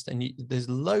test, and there's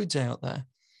loads out there,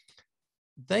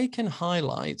 they can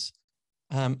highlight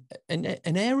an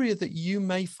area that you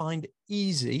may find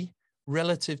easy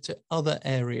relative to other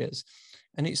areas.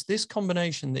 And it's this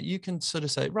combination that you can sort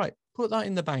of say, right, put that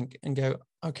in the bank and go,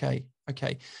 okay.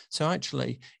 So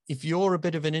actually, if you're a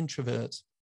bit of an introvert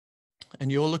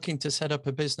and you're looking to set up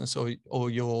a business or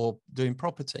you're doing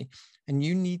property and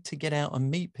you need to get out and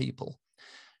meet people,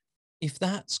 if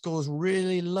that scores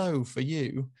really low for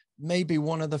you, maybe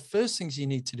one of the first things you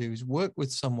need to do is work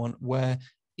with someone where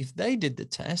if they did the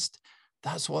test,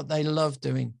 that's what they love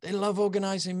doing. They love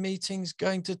organizing meetings,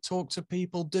 going to talk to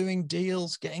people, doing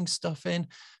deals, getting stuff in.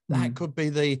 That could be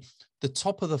the the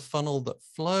top of the funnel that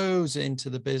flows into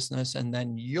the business, and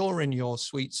then you're in your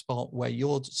sweet spot where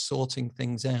you're sorting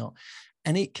things out.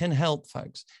 And it can help,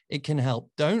 folks. It can help.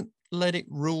 Don't let it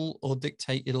rule or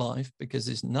dictate your life, because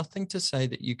there's nothing to say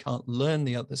that you can't learn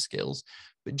the other skills,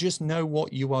 but just know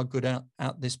what you are good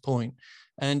at this point.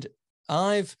 And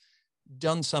I've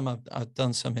done some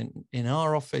in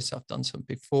our office. I've done some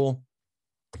before.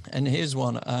 And here's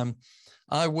one.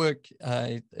 I work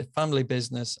a family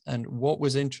business, and what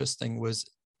was interesting was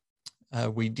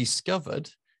we discovered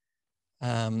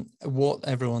what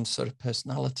everyone's sort of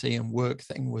personality and work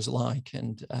thing was like.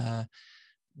 And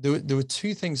there were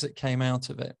two things that came out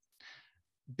of it.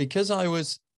 Because I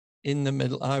was in the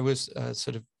middle, I was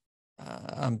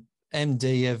I'm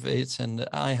MD of it, and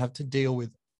I have to deal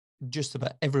with just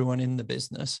about everyone in the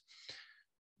business.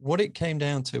 What it came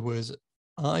down to was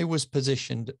I was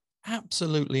positioned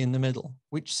absolutely in the middle,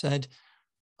 which said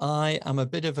I am a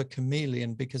bit of a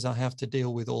chameleon because I have to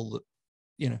deal with all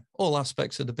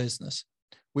aspects of the business,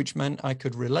 which meant I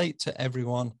could relate to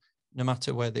everyone no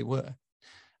matter where they were.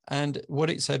 And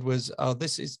what it said was, oh,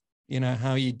 this is,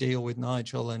 how you deal with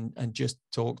Nigel and just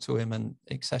talk to him and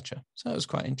etc. So it was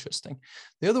quite interesting.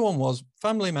 The other one was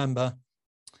family member.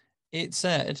 It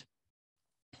said,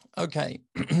 okay,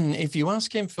 if you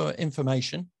ask him for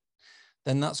information,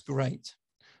 then that's great.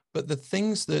 But the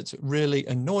things that really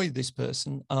annoy this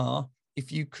person are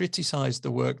if you criticize the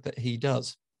work that he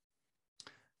does.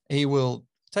 He will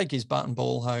take his bat and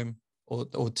ball home,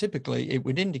 or typically it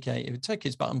would indicate he would take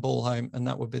his bat and ball home, and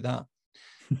that would be that.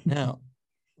 Now,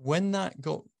 when that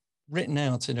got written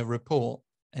out in a report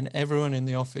and everyone in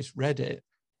the office read it,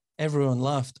 everyone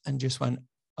laughed and just went,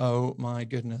 oh my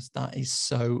goodness, that is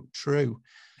so true.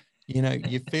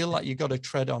 You feel like you've got to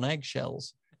tread on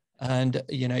eggshells. And,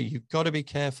 you've got to be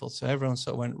careful. So everyone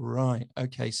sort of went, right,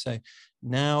 okay. So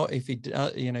now if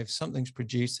if something's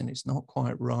produced and it's not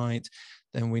quite right,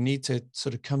 then we need to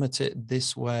sort of come at it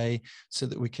this way so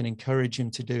that we can encourage him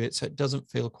to do it, so it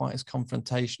doesn't feel quite as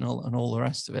confrontational and all the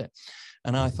rest of it.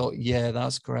 And I thought, yeah,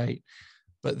 that's great.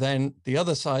 But then the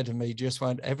other side of me just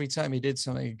went, every time he did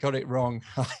something, he got it wrong.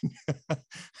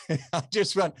 I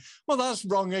just went, well, that's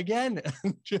wrong again.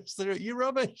 And just threw it, you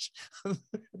rubbish.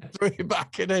 Threw it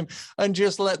back at him and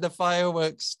just let the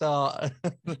fireworks start.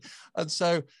 And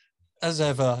so, as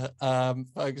ever,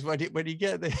 folks, when you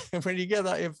get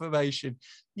that information,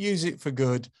 use it for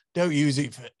good. Don't use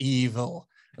it for evil.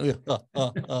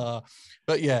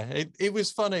 But yeah, it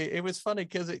was funny. It was funny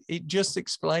because it just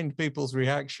explained people's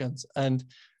reactions. And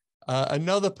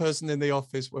another person in the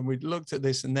office, when we looked at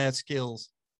this and their skills,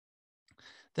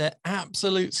 their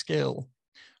absolute skill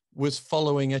was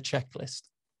following a checklist.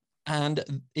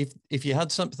 And if you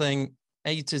had something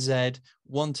A to Z,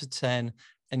 1 to 10,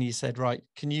 and you said, right,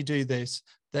 can you do this?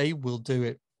 They will do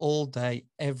it all day,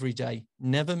 every day,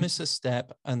 never miss a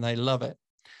step, and they love it.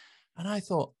 And I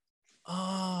thought,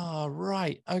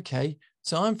 right, okay.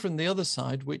 So I'm from the other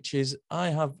side, which is I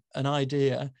have an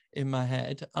idea in my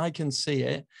head, I can see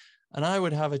it, and I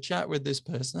would have a chat with this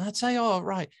person. I'd say, oh,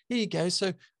 right, here you go.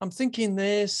 So I'm thinking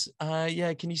this,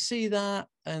 yeah, can you see that?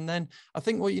 And then I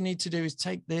think what you need to do is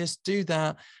take this, do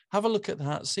that, have a look at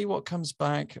that, see what comes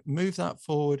back, move that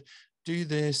forward, do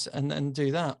this, and then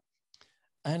do that.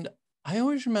 And I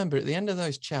always remember at the end of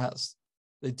those chats,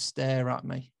 they'd stare at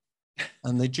me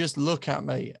and they'd just look at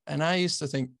me. And I used to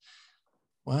think,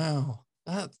 wow,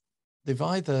 they've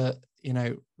either,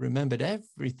 remembered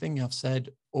everything I've said,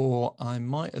 or I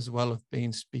might as well have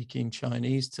been speaking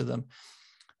Chinese to them.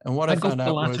 And what I found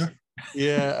out was,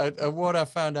 what I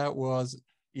found out was,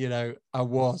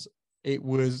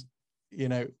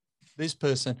 this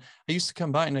person, I used to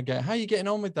come back and I'd go, how are you getting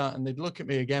on with that? And they'd look at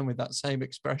me again with that same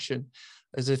expression,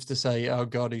 as if to say, oh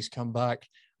God, he's come back.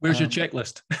 Where's your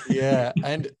checklist? Yeah.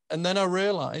 And then I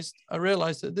realized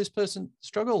that this person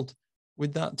struggled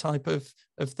with that type of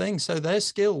thing. So their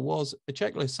skill was a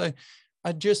checklist. So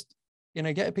I'd just,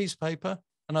 get a piece of paper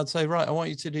and I'd say, right, I want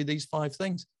you to do these 5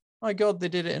 things. My God, they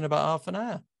did it in about half an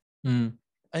hour. Mm.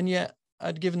 And yet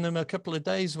I'd given them a couple of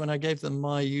days when I gave them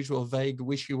my usual vague,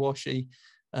 wishy-washy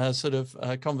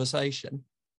conversation,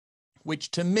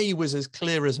 which to me was as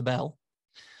clear as a bell.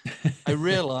 I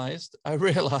realized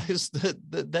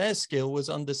that their skill was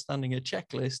understanding a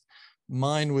checklist.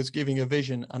 Mine was giving a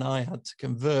vision, and I had to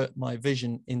convert my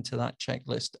vision into that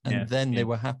checklist. And then they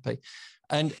were happy.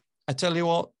 And I tell you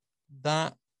what,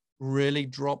 that really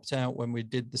dropped out when we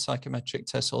did the psychometric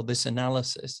test or this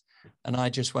analysis. And I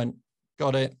just went,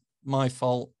 got it, my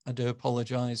fault. I do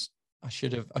apologize. I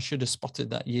should have spotted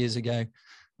that years ago.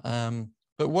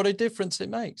 But what a difference it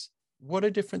makes. What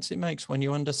a difference it makes when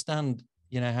you understand,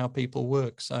 how people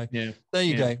work. So Yeah, there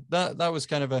you go. That was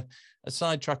kind of a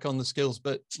sidetrack on the skills.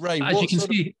 But Ray, as you can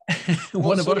see,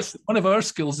 one of our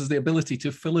skills is the ability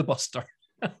to filibuster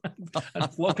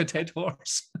and flock a dead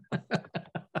horse.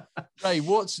 Ray,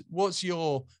 what's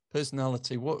your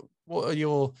personality? What are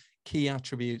your key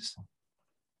attributes?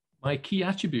 My key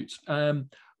attributes.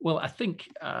 Well, I think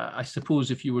I suppose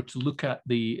if you were to look at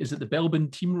is it the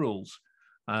Belbin team roles?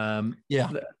 There's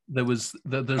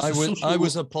I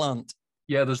was a plant.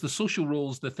 Yeah, there's the social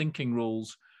roles, the thinking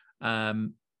roles,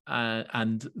 and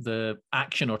the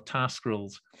action or task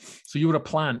roles. So you were a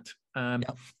plant.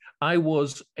 I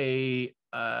was a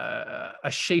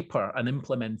shaper, an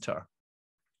implementer,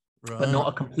 but not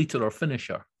a completer or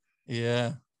finisher.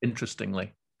 Yeah.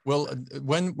 Interestingly. Well,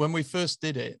 when we first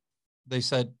did it, they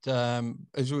said,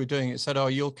 as we were doing it, said, oh,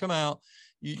 you'll come out,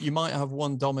 you might have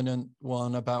one dominant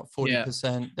one, about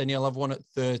 40%, then you'll have one at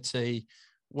 30,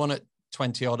 one at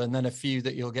 20 odd, and then a few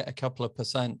that you'll get a couple of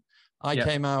percent. I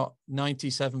came out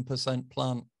 97%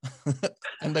 plant.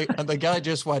 and the guy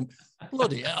just went,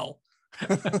 bloody hell.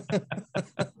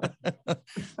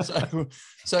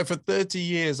 so for 30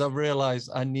 years, I've realized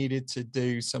I needed to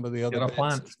do some of the other bits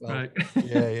plant, as well. right?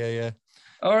 Yeah.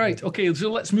 All right. Okay.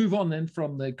 So let's move on then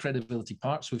from the credibility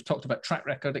parts. We've talked about track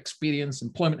record, experience,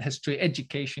 employment history,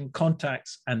 education,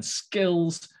 contacts, and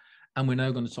skills. And we're now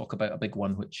going to talk about a big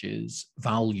one, which is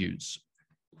values.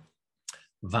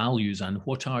 Values, and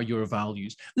what are your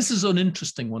values? This is an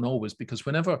interesting one always, because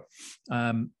whenever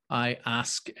I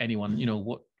ask anyone,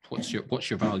 what's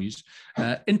your values?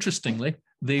 Interestingly,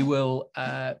 they will.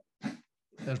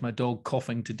 There's my dog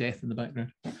coughing to death in the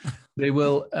background. They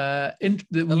will. They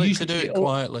will usually do it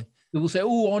quietly. They will say,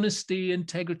 "Oh, honesty,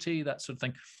 integrity, that sort of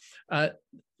thing."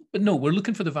 But no, we're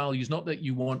looking for the values, not that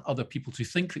you want other people to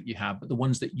think that you have, but the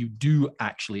ones that you do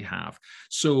actually have.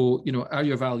 So, are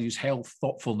your values health,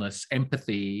 thoughtfulness,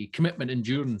 empathy, commitment,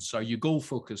 endurance? Are you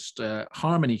goal-focused?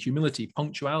 Harmony, humility,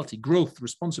 punctuality, growth,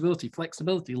 responsibility,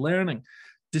 flexibility, learning,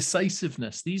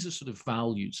 decisiveness? These are sort of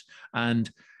values. And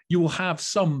you will have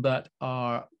some that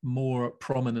are more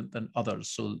prominent than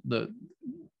others. So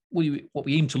what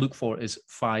we aim to look for is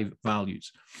 5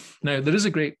 values. Now, there is a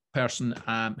great person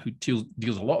who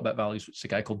deals a lot about values, which is a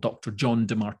guy called Dr. John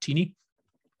Demartini.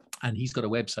 And he's got a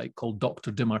website called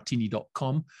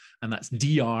drdemartini.com. And that's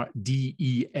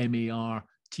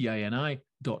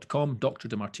DRDEMARTINI.com,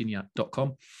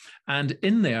 drdemartini.com. And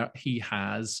in there, he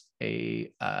has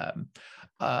a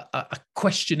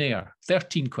questionnaire,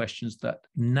 13 questions that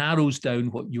narrows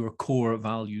down what your core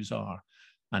values are.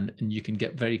 And you can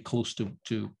get very close to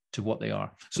what they are.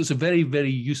 So it's a very,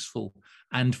 very useful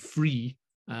and free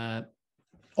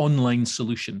online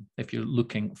solution if you're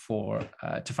looking for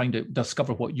to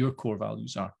discover what your core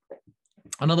values are.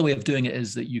 Another way of doing it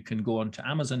is that you can go onto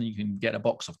Amazon and you can get a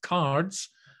box of cards,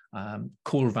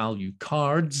 core value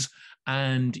cards,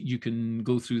 and you can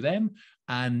go through them.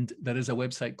 And there is a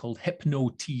website called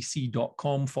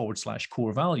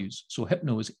hypnotc.com/core values. So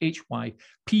Hypno is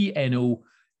HYPNOTC,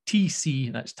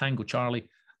 that's Tango Charlie,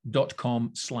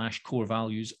 .com/core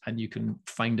values, and you can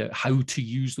find out how to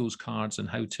use those cards and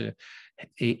how to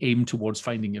aim towards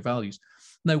finding your values.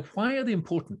 Now, why are they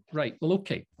important? Right. Well,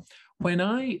 okay. When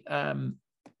I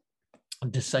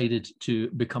decided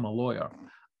to become a lawyer,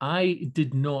 I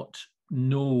did not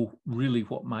know really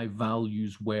what my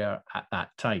values were at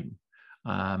that time.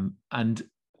 And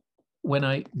when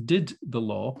I did the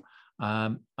law,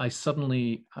 I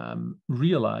suddenly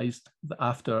realized that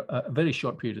after a very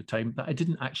short period of time that I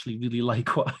didn't actually really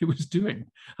like what I was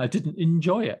doing. I didn't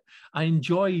enjoy it. I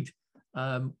enjoyed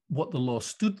what the law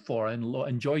stood for, and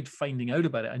enjoyed finding out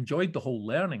about it. I enjoyed the whole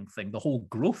learning thing, the whole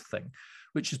growth thing,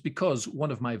 which is because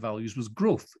one of my values was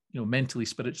growth, mentally,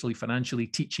 spiritually, financially,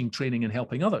 teaching, training, and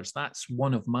helping others. That's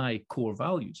one of my core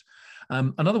values.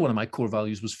 Another one of my core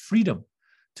values was freedom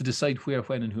to decide where,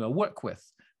 when, and who I work with.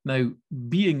 Now,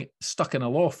 being stuck in a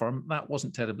law firm, that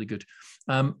wasn't terribly good.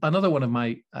 Another one of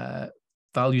my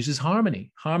values is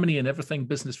harmony in everything,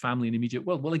 business, family, and immediate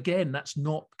world. Well, again, that's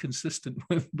not consistent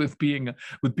with being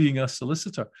a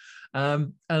solicitor.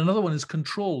 And another one is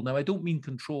control. Now, I don't mean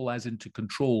control as in to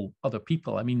control other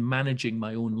people. I mean managing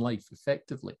my own life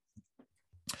effectively.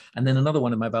 And then another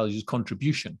one of my values is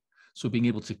contribution. So being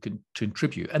able to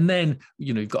contribute. And then,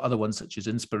 you've got other ones such as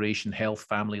inspiration, health,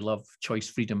 family, love, choice,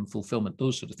 freedom, fulfillment,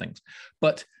 those sort of things.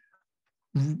 But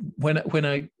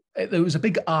there was a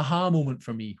big aha moment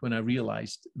for me when I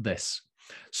realized this.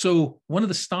 So one of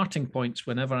the starting points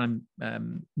whenever I'm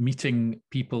meeting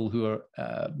people who are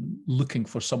looking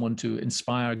for someone to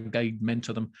inspire, guide,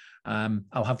 mentor them,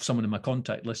 I'll have someone in my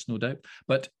contact list, no doubt.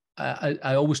 But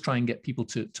I always try and get people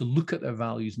to look at their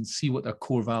values and see what their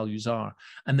core values are,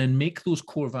 and then make those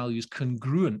core values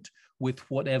congruent with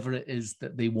whatever it is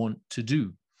that they want to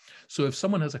do. So if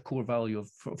someone has a core value of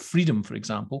freedom, for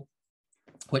example,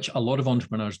 which a lot of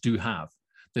entrepreneurs do have,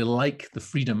 they like the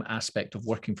freedom aspect of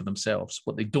working for themselves.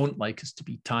 What they don't like is to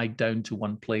be tied down to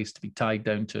one place, to be tied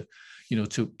down to,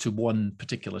 to one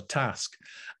particular task.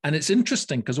 And it's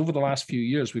interesting because over the last few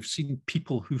years, we've seen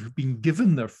people who have been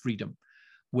given their freedom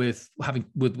with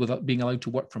being allowed to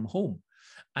work from home.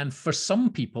 And for some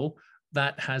people,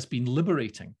 that has been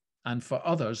liberating. And for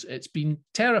others, it's been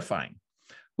terrifying,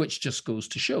 which just goes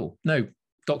to show. Now,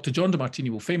 Dr. John Demartini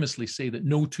will famously say that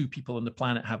no two people on the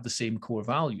planet have the same core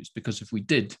values, because if we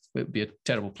did, it would be a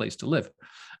terrible place to live.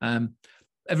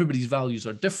 Everybody's values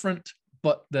are different,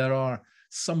 but there are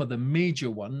some of the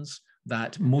major ones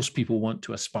that most people want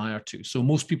to aspire to. So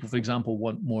most people, for example,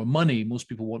 want more money. Most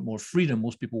people want more freedom.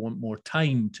 Most people want more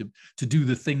time to do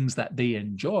the things that they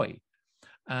enjoy.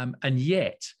 And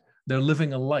yet they're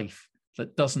living a life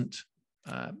that doesn't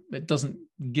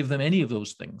give them any of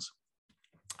those things.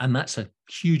 And that's a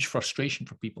huge frustration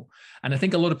for people. And I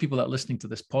think a lot of people that are listening to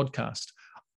this podcast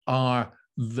are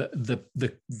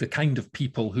the kind of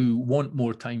people who want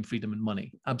more time, freedom, and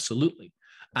money. Absolutely.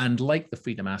 And like the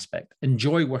freedom aspect,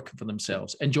 enjoy working for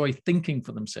themselves, enjoy thinking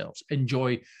for themselves,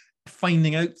 enjoy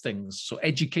finding out things. So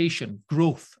education,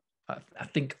 growth. I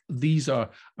think these are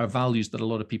values that a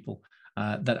lot of people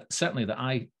that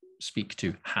I speak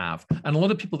to have. And a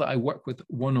lot of people that I work with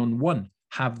one-on-one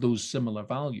have those similar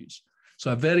values.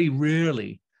 So I very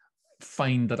rarely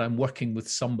find that I'm working with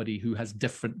somebody who has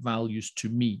different values to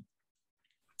me.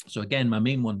 So again, my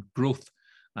main one, growth,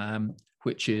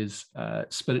 which is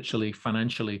spiritually,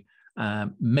 financially,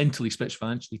 mentally, spiritually,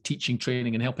 financially, teaching,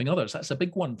 training, and helping others. That's a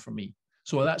big one for me.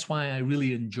 So that's why I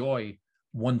really enjoy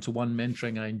one-to-one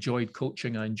mentoring. I enjoyed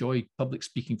coaching. I enjoy public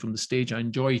speaking from the stage. I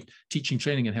enjoy teaching,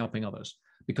 training, and helping others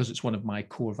because it's one of my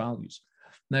core values.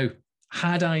 Now,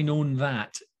 had I known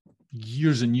that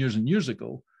years and years and years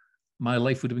ago, my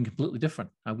life would have been completely different.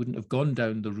 I wouldn't have gone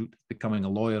down the route of becoming a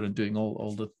lawyer and doing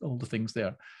all the things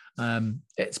there.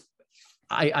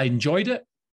 I enjoyed it.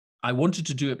 I wanted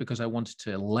to do it because I wanted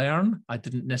to learn. I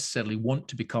didn't necessarily want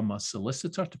to become a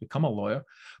solicitor, to become a lawyer.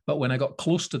 But when I got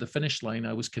close to the finish line,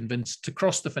 I was convinced to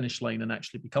cross the finish line and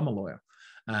actually become a lawyer.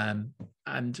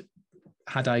 And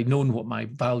had I known what my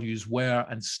values were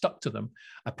and stuck to them,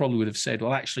 I probably would have said,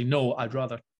 well, actually, no, I'd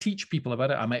rather teach people about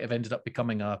it. I might have ended up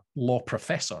becoming a law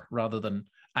professor rather than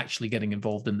actually getting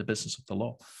involved in the business of the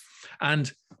law.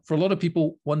 And for a lot of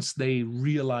people, once they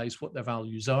realize what their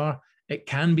values are, it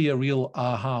can be a real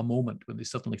aha moment when they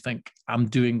suddenly think, I'm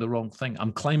doing the wrong thing.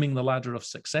 I'm climbing the ladder of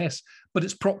success, but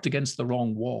it's propped against the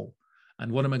wrong wall.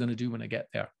 And what am I going to do when I get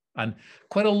there? And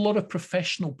quite a lot of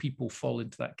professional people fall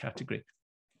into that category.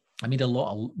 I meet a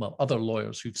lot of other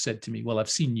lawyers who've said to me, well, I've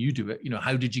seen you do it.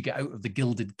 How did you get out of the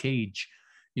gilded cage?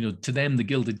 To them, the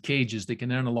gilded cage is they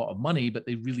can earn a lot of money, but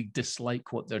they really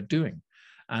dislike what they're doing.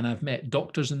 And I've met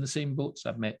doctors in the same boats.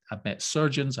 I've met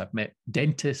surgeons. I've met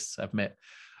dentists. I've met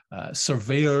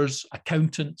surveyors,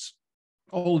 accountants,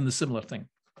 all in the similar thing.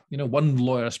 One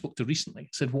lawyer I spoke to recently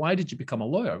said, why did you become a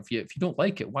lawyer? If you don't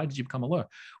like it, why did you become a lawyer?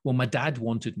 Well, my dad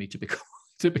wanted me to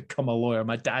become a lawyer.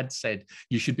 My dad said,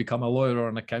 you should become a lawyer or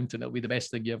an accountant. It'll be the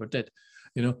best thing you ever did.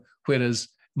 Whereas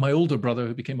my older brother,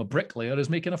 who became a bricklayer, is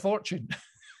making a fortune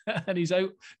and he's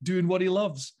out doing what he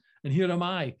loves. And here am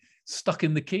I, stuck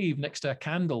in the cave next to a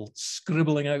candle,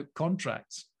 scribbling out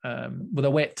contracts with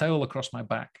a wet towel across my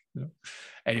back.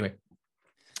 Anyway,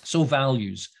 so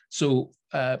values. So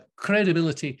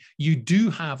credibility, you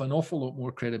do have an awful lot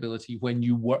more credibility when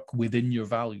you work within your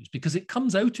values because it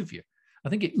comes out of you. I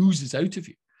think it oozes out of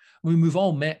you. I mean, we've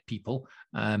all met people,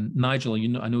 Nigel,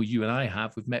 I know you and I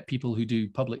have, we've met people who do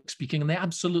public speaking and they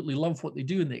absolutely love what they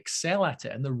do and they excel at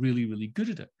it and they're really, really good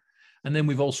at it. And then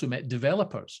we've also met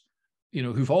developers,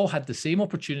 who've all had the same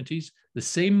opportunities, the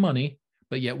same money,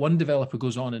 but yet one developer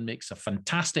goes on and makes a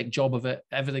fantastic job of it.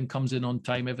 Everything comes in on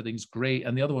time, everything's great.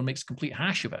 And the other one makes a complete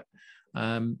hash of it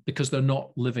because they're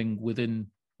not living within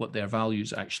what their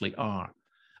values actually are.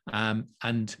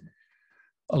 And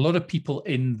a lot of people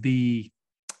in the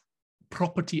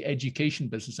property education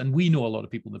business, and we know a lot of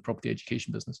people in the property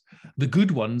education business, the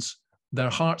good ones, their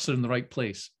hearts are in the right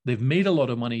place. They've made a lot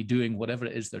of money doing whatever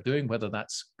it is they're doing, whether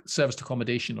that's serviced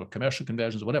accommodation or commercial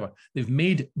conversions or whatever. They've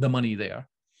made the money there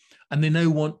and they now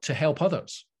want to help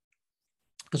others.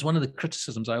 Because one of the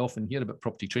criticisms I often hear about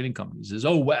property training companies is,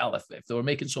 oh, well, if they were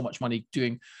making so much money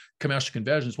doing commercial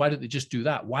conversions, why don't they just do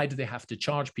that? Why do they have to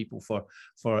charge people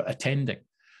for attending?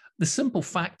 The simple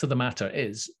fact of the matter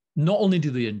is, not only do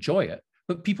they enjoy it,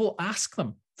 but people ask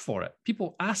them for it.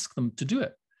 People ask them to do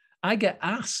it. I get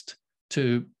asked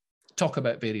to talk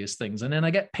about various things, and then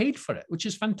I get paid for it, which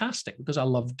is fantastic because I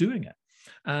love doing it.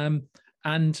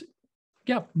 And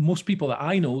yeah, most people that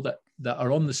I know that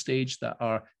are on the stage, that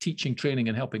are teaching, training,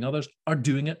 and helping others, are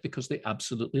doing it because they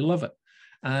absolutely love it.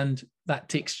 And that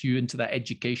takes you into that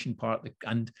education part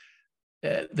and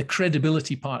the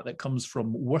credibility part that comes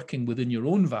from working within your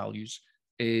own values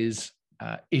is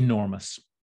enormous.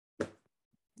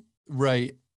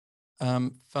 Ray,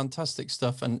 fantastic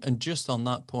stuff. And just on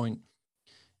that point,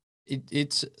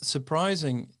 it's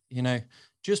surprising,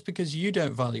 just because you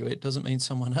don't value it doesn't mean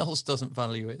someone else doesn't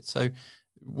value it. So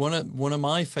one of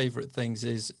my favorite things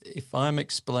is if I'm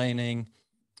explaining,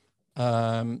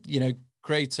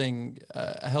 creating,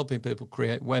 helping people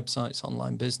create websites,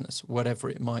 online business, whatever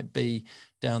it might be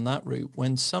down that route,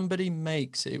 when somebody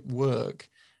makes it work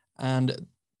and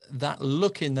that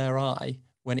look in their eye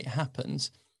when it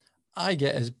happens, I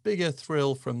get as big a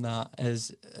thrill from that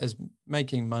as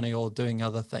making money or doing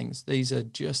other things. These are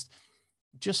just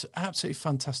absolutely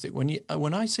fantastic.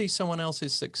 When I see someone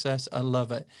else's success, I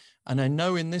love it. And I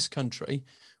know in this country,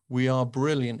 we are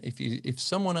brilliant. If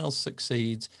someone else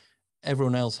succeeds,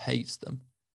 everyone else hates them.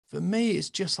 For me, it's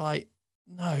just like,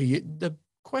 no, the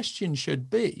question should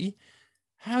be,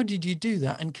 how did you do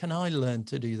that? And can I learn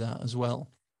to do that as well?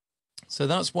 So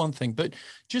that's one thing. But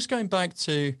just going back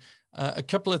to a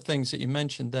couple of things that you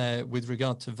mentioned there with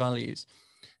regard to values.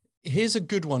 Here's a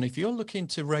good one. If you're looking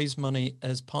to raise money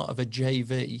as part of a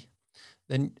JV,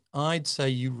 then I'd say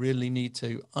you really need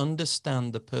to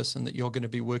understand the person that you're going to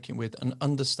be working with and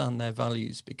understand their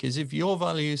values. Because if your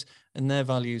values and their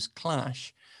values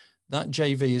clash, that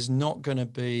JV is not going to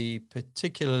be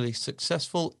particularly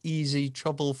successful, easy,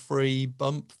 trouble-free,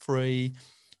 bump-free,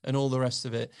 and all the rest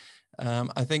of it.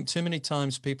 I think too many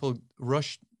times people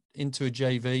rush into a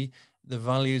JV, the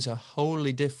values are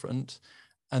wholly different,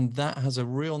 and that has a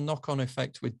real knock-on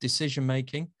effect with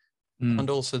decision-making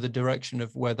and also the direction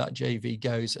of where that JV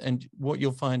goes. And what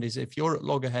you'll find is if you're at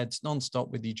loggerheads nonstop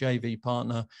with your JV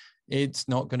partner, it's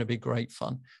not going to be great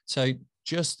fun. So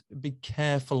just be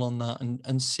careful on that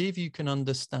and see if you can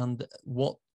understand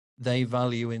what they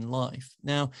value in life.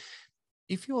 Now,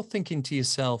 if you're thinking to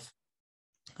yourself,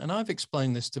 and I've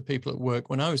explained this to people at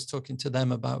work when I was talking to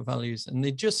them about values, and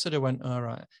they just sort of went, all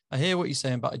right, I hear what you're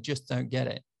saying, but I just don't get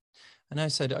it. And I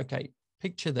said, okay,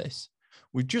 picture this.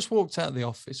 We've just walked out of the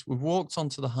office. We've walked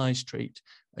onto the high street,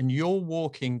 and you're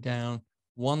walking down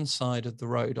one side of the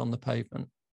road on the pavement.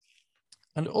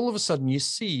 And all of a sudden you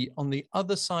see on the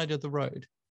other side of the road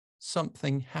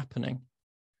something happening.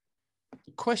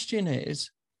 The question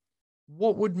is,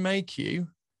 what would make you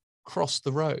cross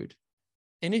the road?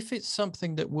 And if it's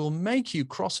something that will make you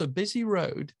cross a busy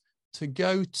road to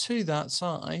go to that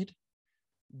side,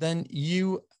 then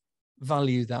you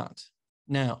value that.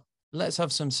 Now, let's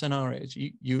have some scenarios.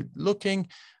 You're looking,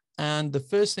 and the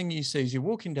first thing you see is you're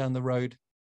walking down the road.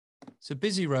 It's a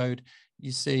busy road.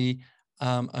 You see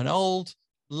an old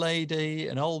lady,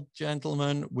 an old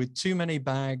gentleman with too many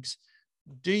bags.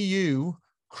 Do you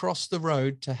cross the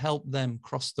road to help them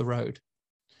cross the road?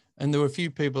 And there were a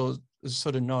few people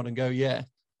sort of nod and go, yeah.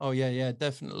 Oh, yeah,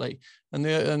 definitely. And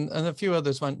a few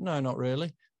others went, no, not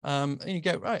really. And you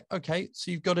go, right, okay.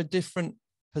 So you've got a different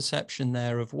perception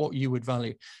there of what you would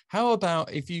value. How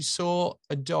about if you saw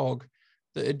a dog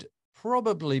that had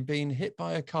probably been hit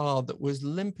by a car, that was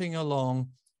limping along,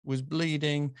 was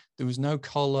bleeding, there was no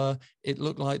collar, it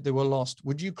looked like they were lost?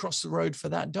 Would you cross the road for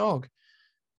that dog?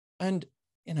 And,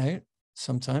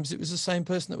 sometimes it was the same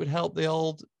person that would help the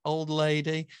old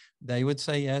lady. They would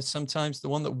say yes. Sometimes the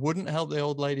one that wouldn't help the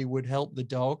old lady would help the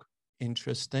dog.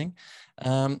 Interesting.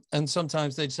 And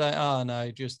sometimes they'd say, oh,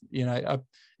 no, just,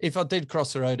 if I did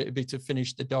cross the road, it'd be to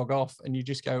finish the dog off. And you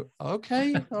just go,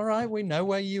 okay, all right, we know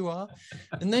where you are.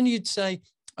 And then you'd say,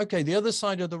 okay, the other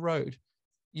side of the road,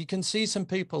 you can see some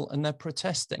people and they're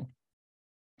protesting.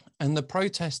 And the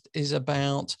protest is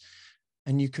about,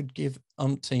 and you could give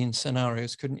umpteen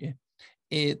scenarios, couldn't you?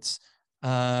 It's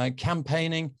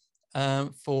campaigning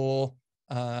for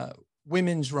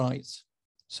women's rights.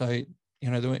 So,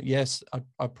 yes,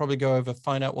 I'd probably go over,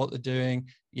 find out what they're doing.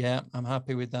 Yeah, I'm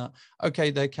happy with that.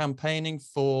 Okay, they're campaigning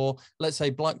for, let's say,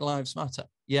 Black Lives Matter.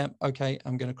 Yeah, okay,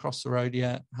 I'm going to cross the road.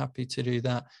 Yeah, happy to do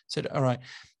that. So, all right,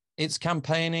 it's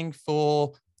campaigning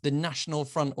for the National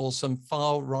Front or some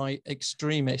far-right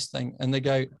extremist thing. And they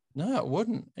go, no, I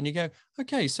wouldn't. And you go,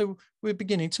 okay, so we're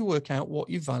beginning to work out what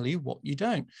you value, what you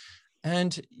don't.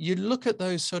 And you look at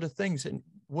those sort of things, and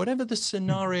whatever the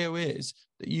scenario is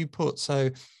that you put.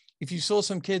 So if you saw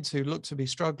some kids who looked to be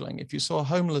struggling, if you saw a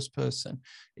homeless person,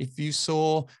 if you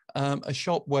saw a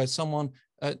shop where someone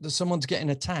someone's getting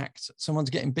attacked, someone's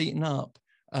getting beaten up,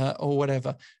 or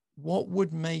whatever. What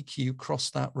would make you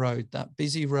cross that road, that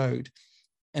busy road?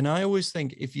 And I always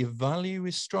think if your value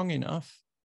is strong enough,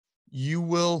 you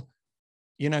will,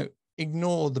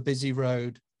 ignore the busy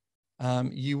road.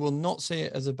 You will not see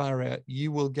it as a barrier.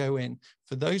 You will go in.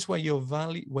 For those where you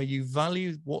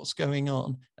value what's going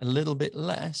on a little bit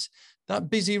less, that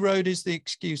busy road is the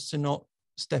excuse to not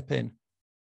step in.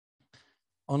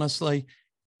 Honestly,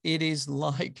 it is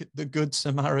like the Good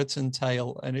Samaritan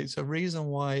tale, and it's a reason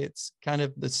why it's kind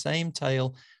of the same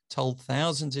tale told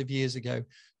thousands of years ago.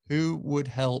 Who would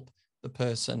help the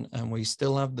person? And we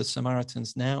still have the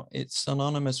Samaritans now. It's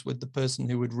synonymous with the person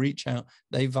who would reach out.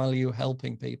 They value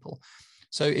helping people.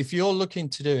 So if you're looking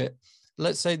to do it,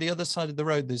 let's say the other side of the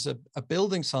road, there's a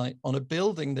building site on a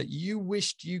building that you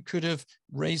wished you could have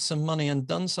raised some money and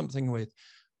done something with.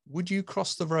 Would you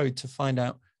cross the road to find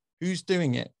out who's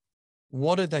doing it?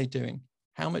 What are they doing?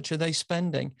 How much are they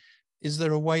spending? Is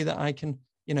there a way that I can,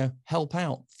 help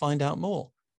out, find out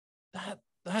more?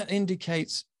 That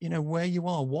indicates, where you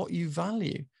are, what you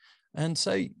value. And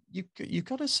so you've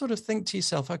got to sort of think to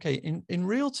yourself, okay, in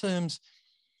real terms,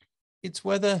 it's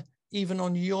whether even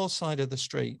on your side of the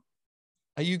street,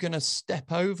 are you going to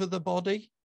step over the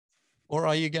body, or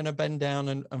are you going to bend down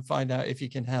and find out if you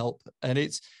can help? And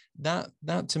it's that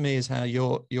to me is how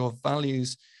your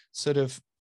values sort of,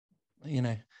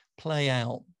 play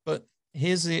out. But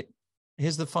here's the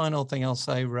final thing I'll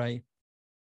say, Ray,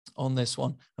 on this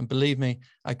one. And believe me,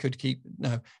 I could keep,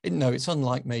 it's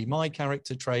unlike me. My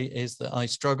character trait is that I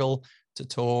struggle to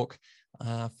talk,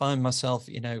 find myself,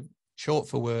 short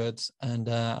for words, and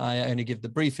I only give the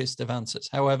briefest of answers.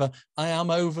 However, I am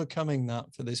overcoming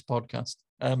that for this podcast.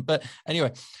 But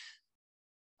anyway,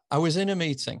 I was in a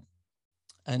meeting,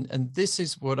 and this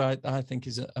is what I think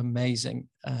is amazing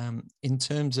in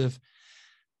terms of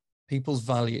people's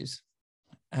values.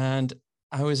 And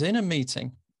I was in a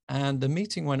meeting, and the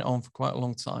meeting went on for quite a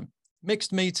long time.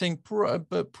 Mixed meeting,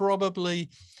 but probably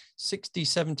 60,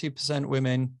 70%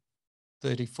 women,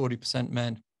 30, 40%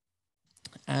 men.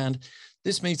 And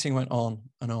this meeting went on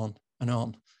and on and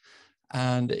on.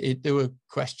 And there were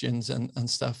questions and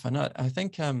stuff. And I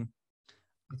think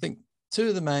two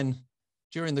of the men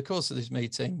during the course of this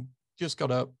meeting just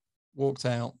got up, walked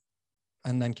out,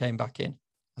 and then came back in.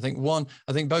 I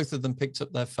think both of them picked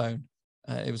up their phone.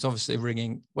 It was obviously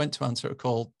ringing, went to answer a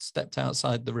call, stepped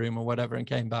outside the room or whatever, and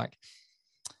came back.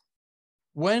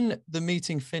 When the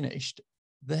meeting finished,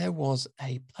 there was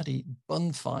a bloody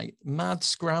bun fight, mad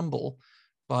scramble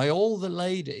by all the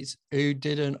ladies who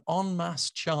did an en masse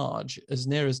charge, as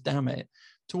near as damn it,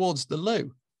 towards the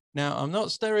loo. Now, I'm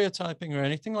not stereotyping or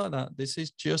anything like that. This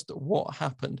is just what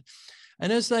happened.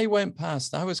 And as they went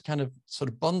past, I was kind of sort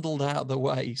of bundled out of the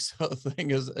way sort of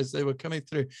thing as they were coming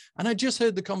through. And I just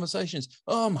heard the conversations.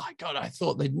 Oh my God, I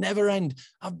thought they'd never end.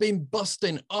 I've been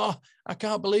busting. Oh, I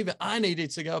can't believe it. I needed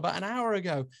to go about an hour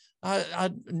ago. I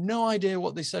had no idea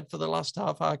what they said for the last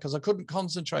half hour because I couldn't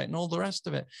concentrate and all the rest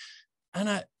of it.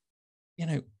 And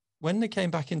when they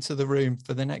came back into the room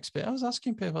for the next bit, I was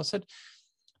asking people, I said,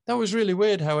 that was really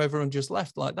weird how everyone just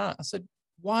left like that. I said,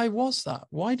 why was that?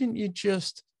 Why didn't you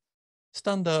just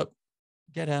stand up,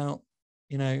 get out,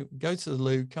 go to the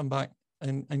loo, come back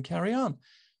and carry on?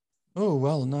 Oh,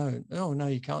 well, no. Oh, no,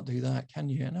 you can't do that, can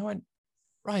you? And I went,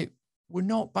 right, we're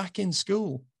not back in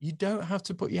school. You don't have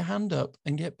to put your hand up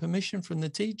and get permission from the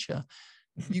teacher.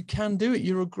 You can do it.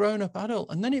 You're a grown-up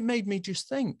adult. And then it made me just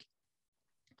think,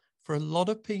 for a lot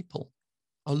of people,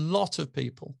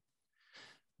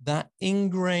 that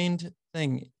ingrained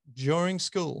thing during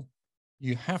school,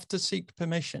 you have to seek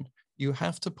permission. You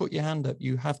have to put your hand up.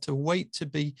 You have to wait to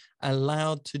be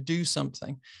allowed to do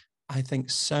something. I think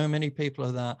so many people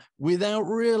are that, without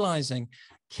realizing,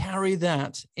 carry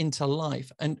that into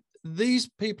life. And these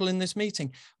people in this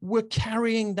meeting were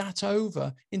carrying that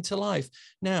over into life.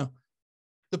 Now,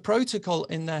 the protocol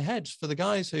in their heads for the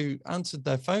guys who answered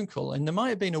their phone call, and there might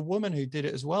have been a woman who did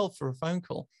it as well for a phone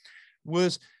call,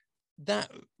 was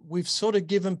that we've sort of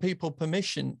given people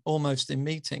permission almost in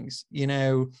meetings.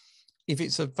 If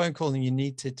it's a phone call and you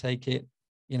need to take it,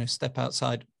 step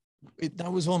outside,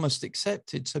 that was almost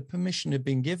accepted. So permission had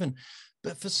been given.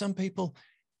 But for some people,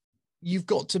 you've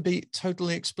got to be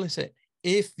totally explicit.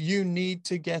 If you need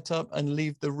to get up and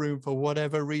leave the room for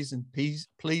whatever reason,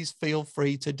 please feel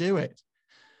free to do it.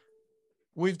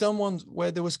 We've done ones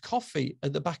where there was coffee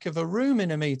at the back of a room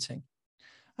in a meeting,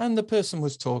 and the person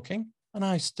was talking, and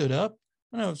I stood up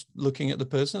and I was looking at the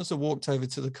person as I walked over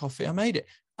to the coffee. I made it.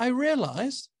 I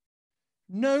realized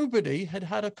nobody had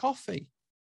had a coffee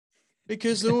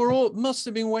because they were all must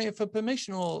have been waiting for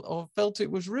permission or felt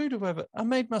it was rude or whatever. I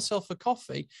made myself a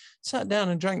coffee, sat down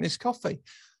and drank this coffee.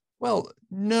 Well,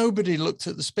 nobody looked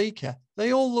at the speaker.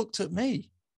 They all looked at me.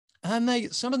 And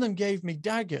some of them gave me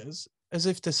daggers as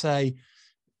if to say,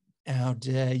 how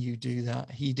dare you do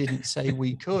that? He didn't say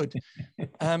we could.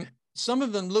 Some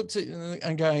of them looked at it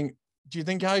and going, do you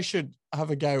think I should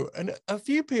have a go? And a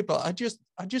few people, I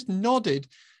just nodded,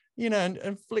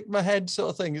 and flicked my head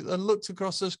sort of thing and looked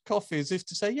across this coffee as if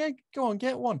to say, yeah, go on,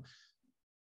 get one.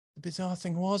 The bizarre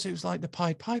thing was, it was like the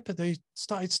Pied Piper. They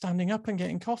started standing up and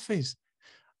getting coffees.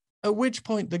 At which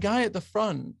point the guy at the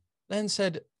front then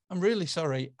said, I'm really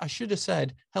sorry. I should have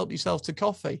said, help yourself to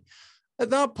coffee.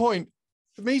 At that point,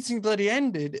 the meeting bloody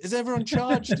ended as everyone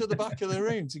charged to the back of the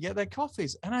room to get their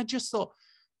coffees. And I just thought,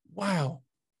 wow,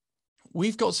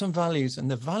 we've got some values.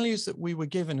 And the values that we were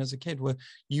given as a kid were,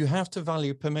 you have to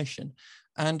value permission.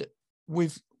 And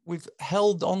we've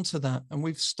held on to that and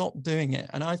we've stopped doing it.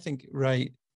 And I think,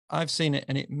 Ray, I've seen it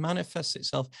and it manifests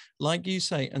itself, like you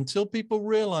say, until people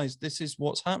realize this is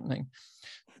what's happening.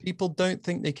 People don't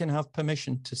think they can have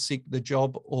permission to seek the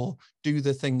job or do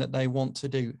the thing that they want to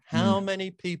do. How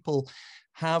many people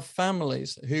have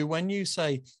families who, when you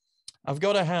say, I've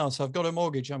got a house, I've got a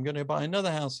mortgage, I'm going to buy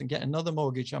another house and get another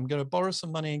mortgage, I'm going to borrow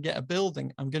some money and get a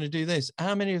building, I'm going to do this.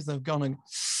 How many of them have gone and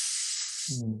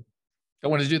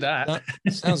don't want to do that?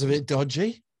 That sounds a bit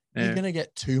dodgy. Yeah. You're going to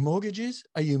get 2 mortgages?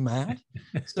 Are you mad?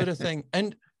 Sort of thing.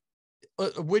 And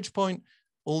at which point,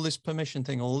 all this permission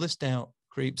thing, all this doubt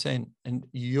creeps in, and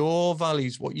your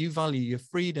values, what you value, your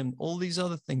freedom, all these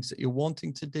other things that you're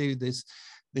wanting to do, this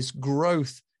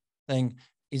growth thing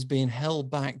is being held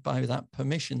back by that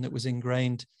permission that was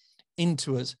ingrained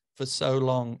into us for so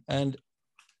long. And,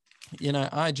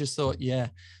 I just thought, yeah,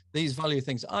 these value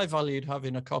things, I valued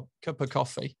having a cup of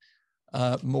coffee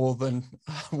more than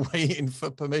waiting for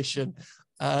permission.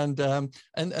 And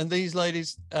these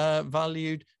ladies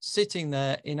valued sitting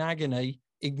there in agony,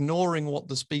 ignoring what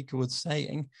the speaker was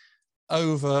saying,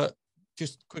 over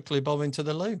just quickly bobbing to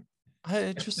the loo.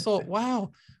 I just thought,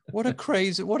 wow, what a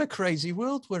crazy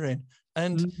world we're in.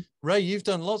 And Ray, you've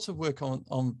done lots of work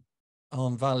on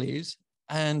values,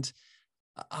 and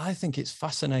I think it's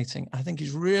fascinating. I think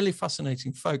it's really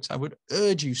fascinating, folks. I would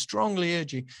strongly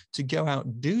urge you to go out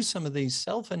and do some of these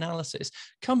self-analysis,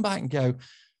 come back and go,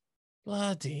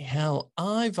 bloody hell,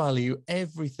 I value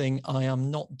everything I am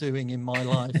not doing in my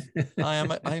life. I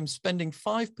am spending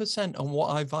 5% on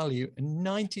what I value and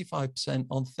 95%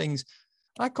 on things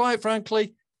I quite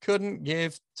frankly couldn't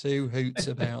give 2 hoots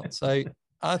about. So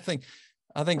I think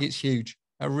it's huge.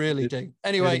 I really do.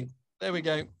 Anyway, there we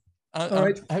go. All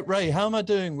right. Ray, how am I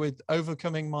doing with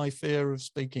overcoming my fear of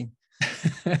speaking?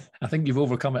 I think you've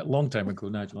overcome it a long time ago,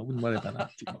 Nigel. I wouldn't worry about that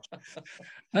too much.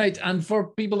 Right. And for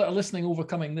people that are listening,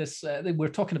 overcoming this, we're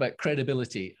talking about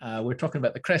credibility. We're talking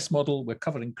about the CREST model. We're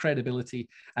covering credibility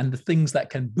and the things that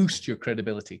can boost your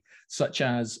credibility, such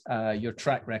as your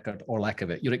track record or lack of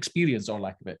it, your experience or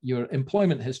lack of it, your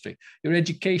employment history, your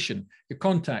education, your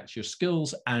contacts, your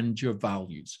skills, and your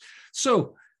values.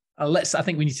 So I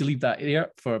think we need to leave that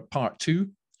here for part 2.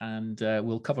 And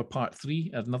we'll cover part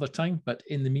 3 at another time. But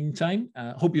in the meantime,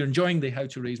 hope you're enjoying the How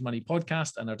to Raise Money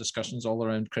podcast and our discussions all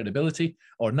around credibility,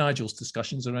 or Nigel's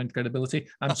discussions around credibility.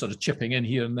 I'm sort of chipping in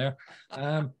here and there.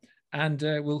 And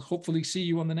we'll hopefully see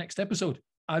you on the next episode.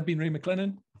 I've been Ray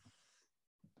McLennan.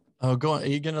 Oh, go on. Are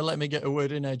you going to let me get a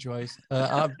word in edgeways?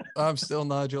 I'm still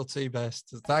Nigel T.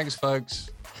 Best. Thanks,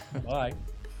 folks. Bye.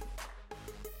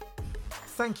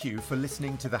 Thank you for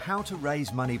listening to the How to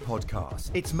Raise Money podcast.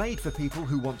 It's made for people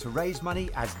who want to raise money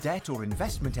as debt or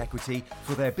investment equity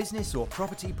for their business or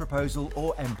property proposal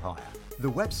or empire.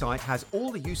 The website has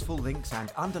all the useful links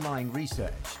and underlying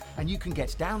research, and you can get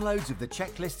downloads of the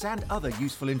checklists and other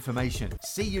useful information.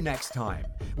 See you next time,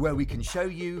 where we can show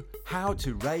you how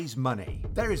to raise money.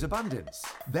 There is abundance.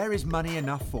 There is money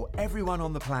enough for everyone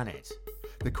on the planet.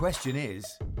 The question is,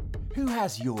 who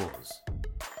has yours?